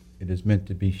you. It is meant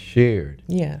to be shared.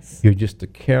 Yes. You're just the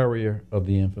carrier of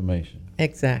the information.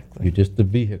 Exactly. You're just the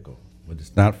vehicle, but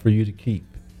it's not for you to keep.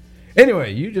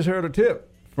 Anyway, you just heard a tip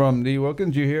from Dee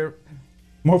Wilkins. You hear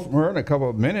more from her in a couple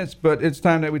of minutes, but it's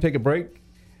time that we take a break,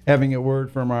 having a word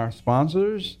from our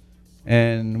sponsors,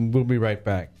 and we'll be right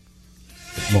back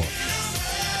with more.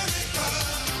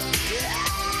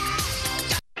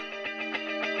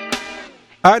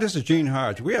 Hi, this is Gene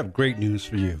Hodge. We have great news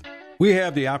for you. We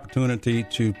have the opportunity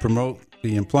to promote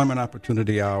the Employment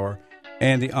Opportunity Hour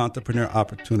and the Entrepreneur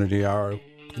Opportunity Hour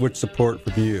with support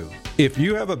from you. If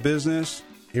you have a business,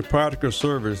 a product or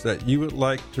service that you would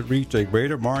like to reach a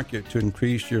greater market to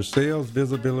increase your sales,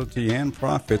 visibility, and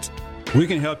profits, we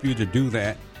can help you to do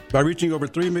that by reaching over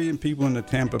 3 million people in the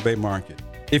Tampa Bay market.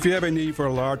 If you have a need for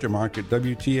a larger market,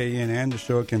 WTAN and the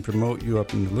show can promote you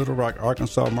up in the Little Rock,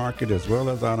 Arkansas market, as well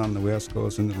as out on the West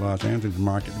Coast in the Los Angeles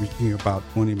market, reaching about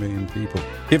 20 million people.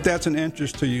 If that's an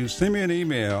interest to you, send me an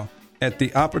email at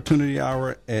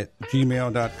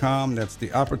theopportunityhour@gmail.com. That's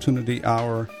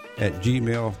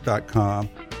theopportunityhour@gmail.com.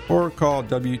 Or call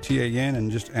WTAN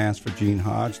and just ask for Gene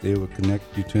Hodge. They will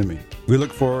connect you to me. We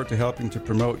look forward to helping to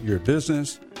promote your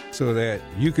business so that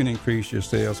you can increase your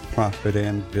sales, profit,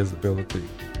 and visibility.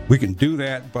 We can do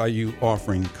that by you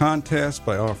offering contests,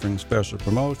 by offering special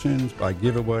promotions, by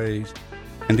giveaways.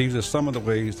 And these are some of the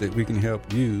ways that we can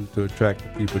help you to attract the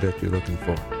people that you're looking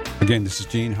for. Again, this is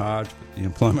Gene Hodge with the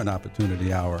Employment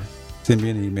Opportunity Hour. Send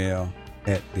me an email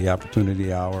at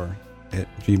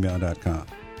theopportunityhour@gmail.com.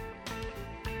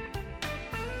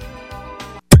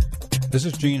 This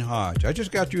is Gene Hodge. I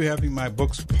just got you having my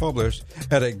books published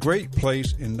at a great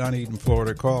place in Dunedin,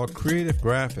 Florida called Creative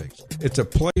Graphics. It's a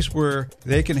place where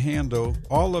they can handle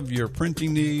all of your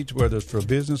printing needs, whether it's for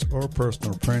business or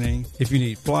personal printing. If you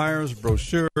need flyers,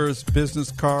 brochures,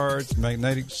 business cards,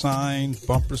 magnetic signs,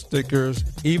 bumper stickers,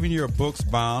 even your books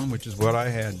bound, which is what I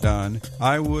had done,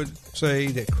 I would say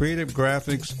that Creative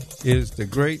Graphics is the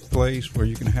great place where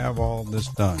you can have all this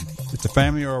done. It's a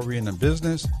family-oriented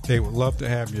business. They would love to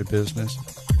have your business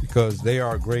because they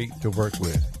are great to work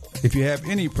with. If you have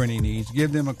any printing needs,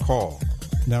 give them a call.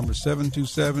 Number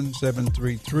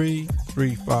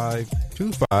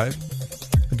 727-733-3525.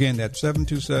 Again, that's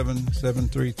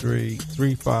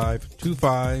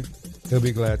 727-733-3525. They'll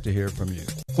be glad to hear from you.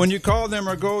 When you call them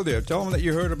or go there, tell them that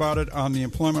you heard about it on the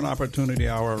Employment Opportunity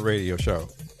Hour radio show.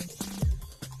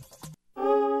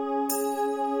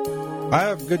 I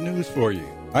have good news for you.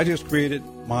 I just created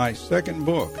my second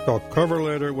book called Cover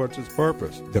Letter, What's Its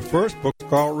Purpose? The first book is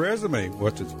called Resume,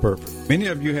 What's Its Purpose? Many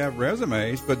of you have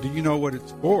resumes, but do you know what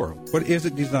it's for? What is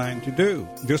it designed to do?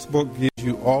 This book gives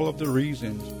you all of the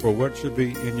reasons for what should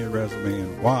be in your resume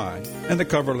and why. And the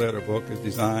cover letter book is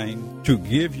designed to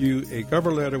give you a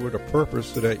cover letter with a purpose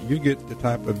so that you get the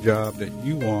type of job that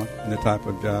you want and the type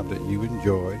of job that you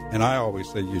enjoy. And I always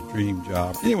say your dream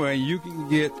job. Anyway, you can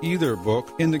get either book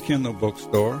in the Kindle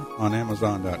bookstore on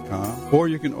Amazon.com, or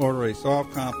you can order a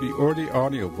soft copy or the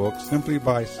audio book simply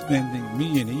by sending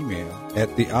me an email at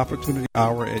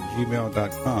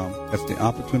theopportunityhour@gmail.com. That's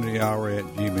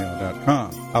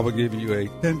theopportunityhour@gmail.com. I will give you a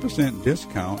 10%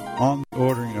 discount on the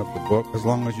ordering of the book as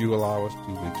long as you allow us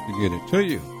 2 weeks to get it to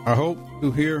you. I hope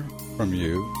to hear from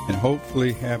you and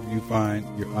hopefully have you find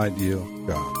your ideal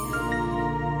job.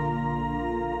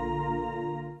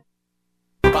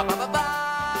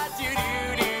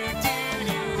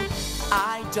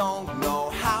 I don't know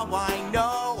how I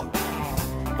know,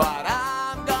 but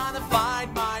I'm gonna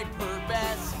find my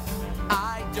purpose.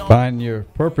 I don't Find your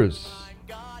purpose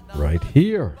right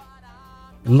here.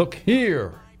 Look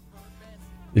here.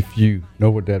 If you know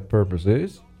what that purpose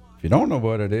is. If you don't know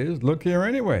what it is, look here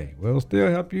anyway. We'll still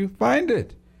help you find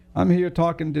it. I'm here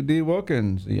talking to Dee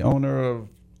Wilkins, the owner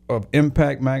of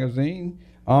Impact Magazine,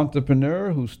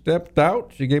 entrepreneur who stepped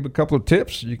out. She gave a couple of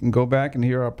tips. You can go back and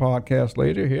hear our podcast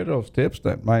later, hear those tips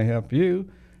that might help you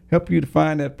to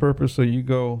find that purpose so you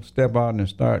go step out and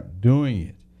start doing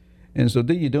it. And so,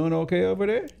 Dee, you doing okay over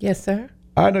there? Yes, sir.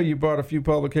 I know you brought a few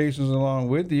publications along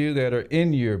with you that are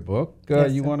in your book.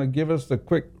 Yes, you sir. want to give us a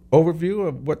quick overview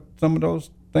of what some of those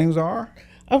things are?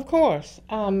 Of course.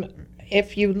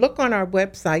 If you look on our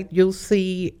website, you'll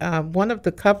see one of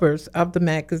the covers of the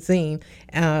magazine,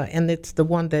 and it's the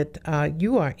one that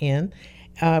you are in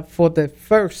for the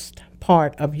first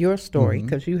part of your story,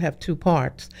 because you have two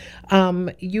parts.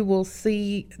 You will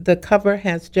see the cover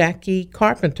has Jackie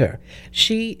Carpenter.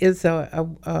 She is a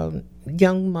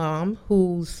young mom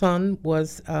whose son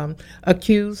was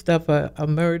accused of a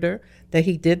murder that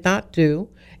he did not do,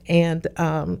 and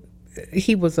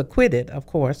he was acquitted, of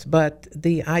course, but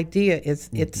the idea is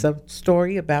it's a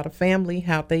story about a family,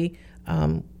 how they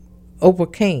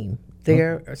overcame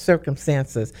their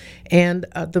circumstances. And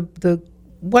the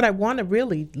what I want to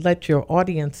really let your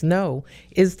audience know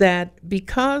is that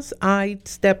because I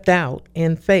stepped out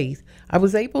in faith, I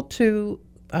was able to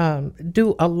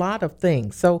do a lot of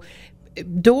things. So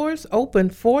doors open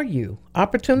for you,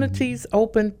 opportunities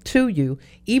open to you.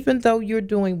 Even though you're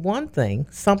doing one thing,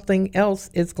 something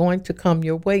else is going to come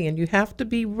your way, and you have to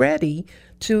be ready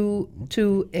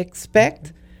to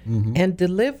expect and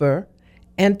deliver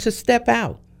and to step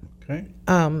out. Okay.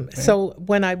 So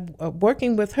when I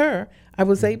working with her, I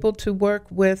was able to work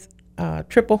with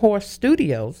Triple Horse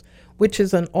Studios, which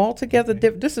is an altogether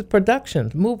different. This is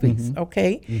productions, movies,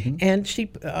 okay? And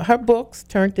her books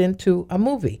turned into a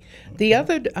movie. The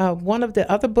other one of the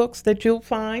other books that you'll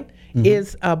find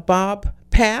is Bob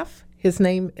Paff. His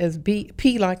name is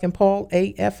P like in Paul,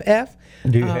 AFF.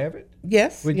 Do you have it?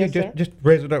 Yes. Would yes, you sir. just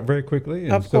raise it up very quickly?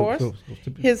 And Of course.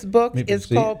 His book people is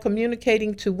see called it.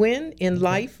 Communicating to Win in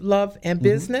Life, Love, and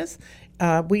Business.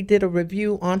 We did a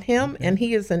review on him, and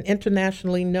he is an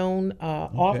internationally known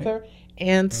author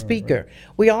and speaker.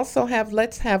 We also have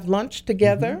Let's Have Lunch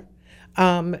Together,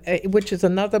 which is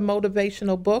another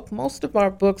motivational book. Most of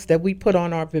our books that we put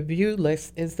on our review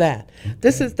list is that.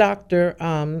 This is Dr.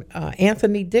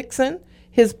 Anthony Dixon.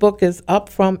 His book is Up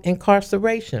From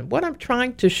Incarceration. What I'm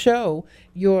trying to show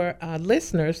your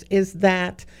listeners is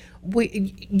that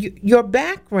your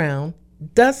background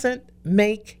doesn't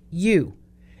make you.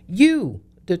 You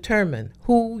determine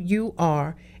who you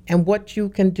are and what you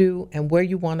can do and where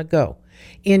you want to go.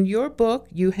 In your book,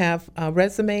 you have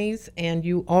resumes, and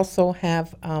you also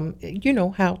have, how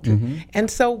to. And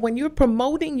so when you're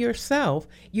promoting yourself,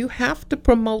 you have to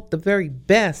promote the very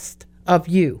best of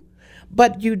you.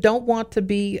 But you don't want to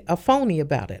be a phony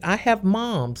about it. I have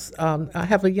moms. I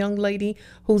have a young lady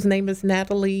whose name is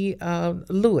Natalie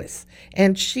Lewis,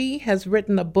 and she has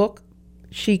written a book.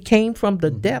 She came from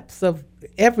the depths of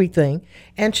everything,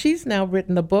 and she's now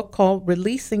written a book called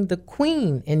Releasing the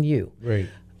Queen in You. Right.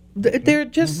 They're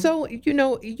just so,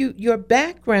 your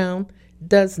background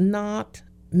does not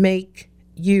make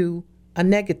you a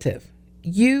negative.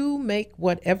 You make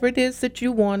whatever it is that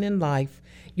you want in life.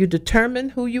 You determine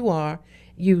who you are,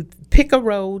 you pick a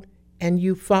road, and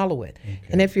you follow it. Okay.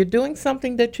 And if you're doing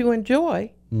something that you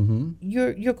enjoy,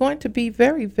 you're going to be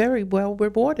very, very well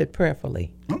rewarded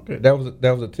prayerfully. Okay, that was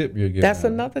a tip you're giving. That's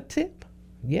another tip.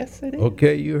 Yes, it is.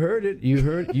 Okay, you heard it. You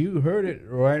heard it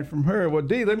right from her. Well,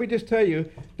 Dee, let me just tell you,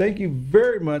 thank you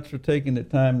very much for taking the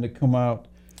time to come out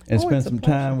and spend some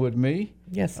time with me.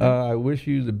 Yes, sir. I wish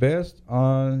you the best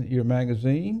on your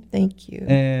magazine. Thank you.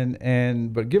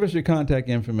 But give us your contact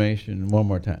information one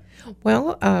more time.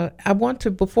 Well,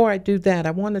 before I do that,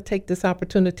 I want to take this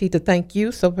opportunity to thank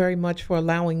you so very much for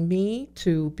allowing me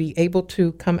to be able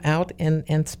to come out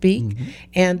and speak.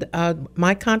 And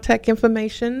my contact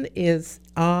information is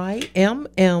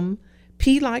IMMP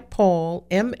like Paul,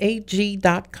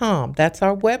 MAG.com. That's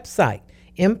our website.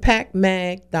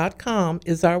 ImpactMag.com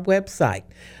is our website.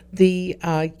 The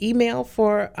email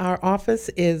for our office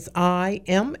is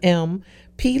IMMP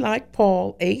like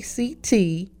Paul, ACT,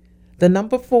 the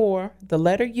number 4, the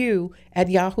letter U, at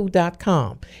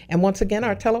yahoo.com. And once again,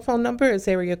 our telephone number is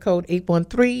area code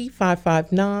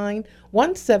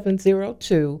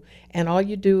 813-559-1702. And all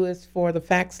you do is for the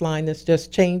fax line is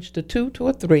just change the 2 to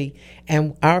a 3.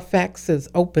 And our fax is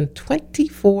open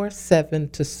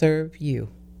 24/7 to serve you.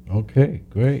 Okay,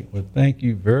 great. Well, thank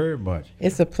you very much.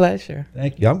 It's a pleasure.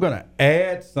 Thank you. I'm going to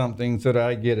add something so that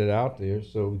I get it out there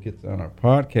so we get on our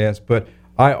podcast. But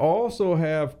I also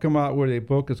have come out with a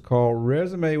book. It's called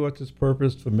Resume, What's Its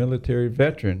Purpose for Military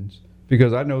Veterans,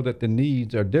 because I know that the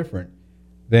needs are different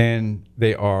than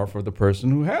they are for the person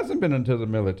who hasn't been into the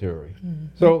military.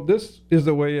 So this is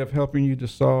a way of helping you to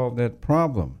solve that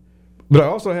problem. But I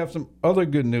also have some other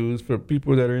good news for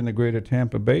people that are in the greater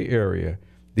Tampa Bay area.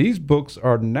 these books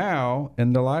are now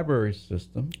in the library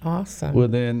system Awesome.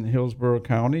 within Hillsborough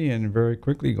County and very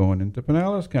quickly going into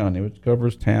Pinellas County, which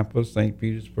covers Tampa, St.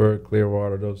 Petersburg,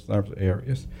 Clearwater, those types of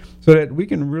areas, so that we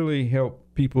can really help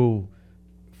people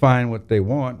find what they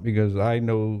want, because I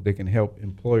know they can help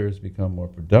employers become more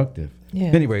productive.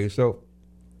 Yes. Anyway, so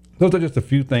those are just a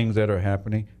few things that are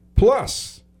happening.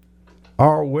 Plus,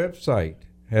 our website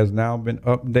has now been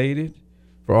updated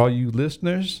for all you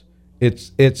listeners.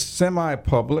 It's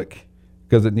semi-public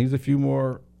because it needs a few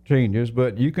more changes,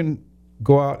 but you can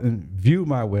go out and view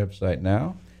my website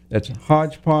now. That's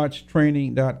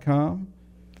hodgepodgetraining.com,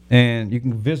 and you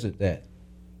can visit that.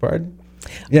 Pardon?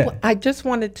 Yeah. Well, I just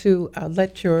wanted to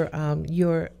let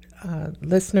your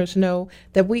listeners know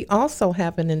that we also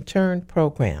have an intern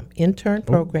program. You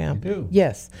do?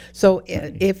 Yes. So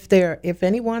if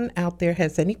anyone out there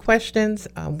has any questions,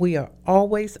 we are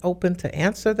always open to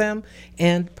answer them,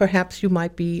 and perhaps you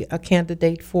might be a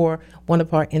candidate for one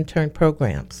of our intern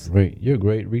programs. Great. You're a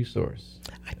great resource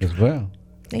as well.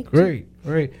 Thank Great.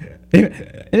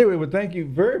 Anyway, well, thank you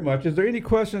very much. Is there any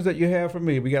questions that you have for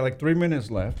me? We got like 3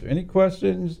 minutes left. Any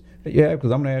questions that you have?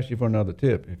 Because I'm going to ask you for another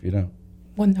tip if you don't.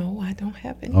 Well, no, I don't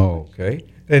have any. Oh, okay.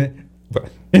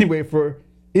 But anyway, for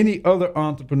any other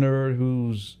entrepreneur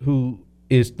who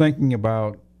is thinking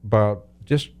about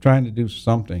just trying to do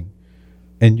something,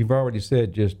 and you've already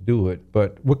said just do it,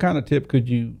 but what kind of tip could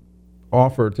you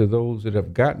offer to those that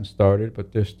have gotten started,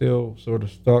 but they're still sort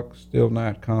of stuck, still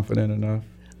not confident enough?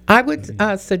 I would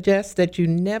suggest that you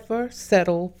never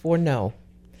settle for no.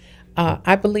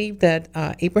 I believe that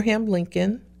Abraham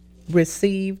Lincoln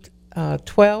received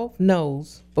 12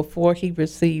 no's before he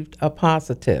received a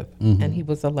positive, and he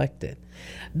was elected.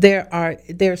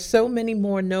 There's so many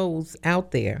more no's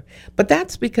out there, but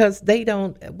that's because they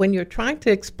don't. When you're trying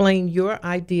to explain your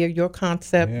idea, your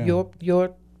concept,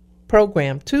 your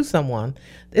program to someone,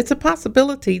 it's a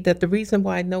possibility that the reason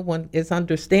why no one is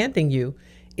understanding you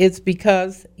is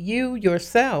because you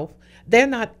yourself, they're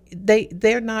not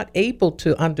able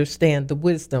to understand the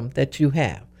wisdom that you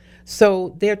have.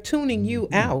 So they're tuning you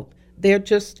out. They're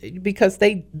just because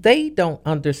they don't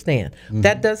understand.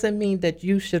 That doesn't mean that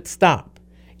you should stop.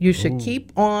 You should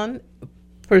keep on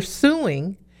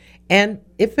pursuing, and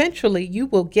eventually you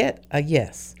will get a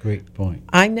yes. Great point.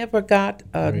 I never got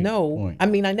a no. Point. I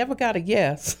mean, I never got a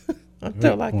yes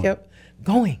until I kept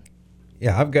going.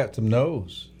 Yeah, I've got some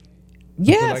no's.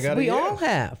 Yes, we all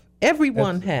have.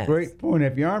 Everyone has. Great point.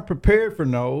 If you aren't prepared for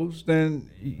no's, then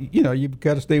you've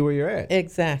got to stay where you're at.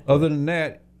 Exactly. Other than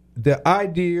that, the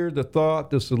idea, the thought,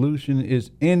 the solution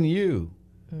is in you.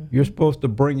 You're supposed to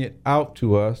bring it out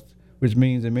to us, which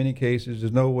means in many cases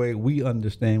there's no way we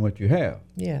understand what you have.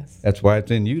 Yes. That's why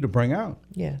it's in you to bring out.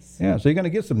 Yes. Yeah, so you're going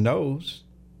to get some no's.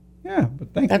 Yeah,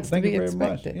 but thank you very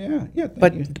expected. much. Yeah,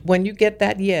 but when you get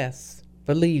that yes,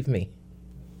 believe me,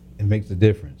 it makes a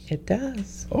difference. It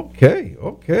does.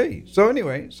 Okay. So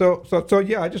anyway, so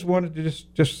yeah, I just wanted to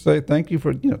just say thank you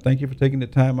for taking the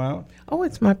time out. Oh,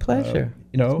 it's my pleasure.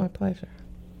 It's my pleasure.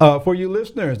 For you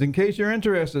listeners, in case you're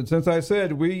interested, since I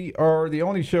said we are the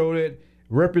only show that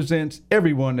represents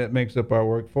everyone that makes up our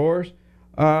workforce,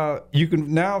 you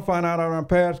can now find out on our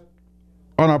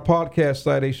podcast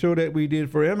site a show that we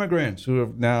did for immigrants who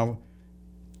have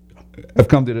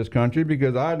come to this country,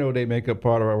 because I know they make up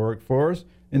part of our workforce.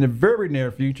 In the very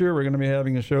near future, we're going to be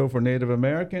having a show for Native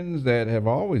Americans that have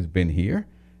always been here,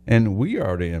 and we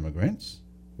are the immigrants,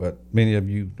 but many of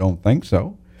you don't think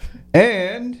so.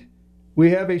 And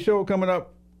we have a show coming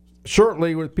up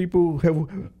shortly with people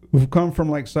who've come from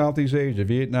like Southeast Asia,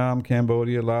 Vietnam,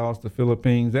 Cambodia, Laos, the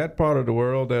Philippines, that part of the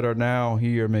world that are now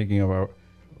here making up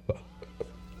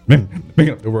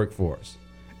the workforce.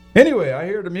 Anyway, I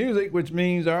hear the music, which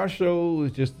means our show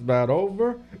is just about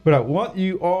over. But I want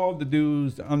you all to do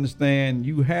is to understand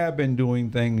you have been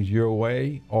doing things your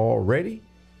way already.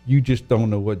 You just don't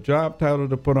know what job title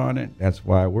to put on it. That's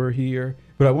why we're here.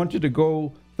 But I want you to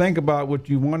go think about what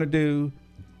you want to do.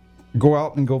 Go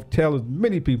out and go tell as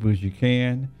many people as you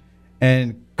can.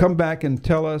 And come back and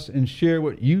tell us and share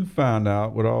what you found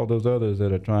out with all those others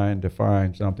that are trying to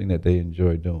find something that they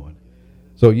enjoy doing.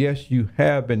 So, yes, you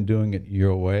have been doing it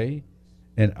your way,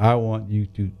 and I want you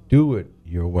to do it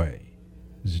your way.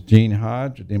 This is Gene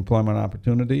Hodge with the Employment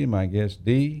Opportunity, and my guest,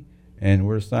 Dee, and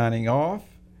we're signing off.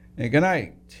 And good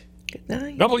night. Good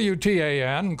night.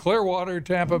 WTAN, Clearwater,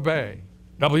 Tampa Bay.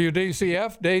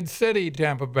 WDCF, Dade City,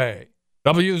 Tampa Bay.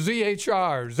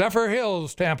 WZHR, Zephyr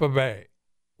Hills, Tampa Bay.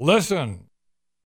 Listen,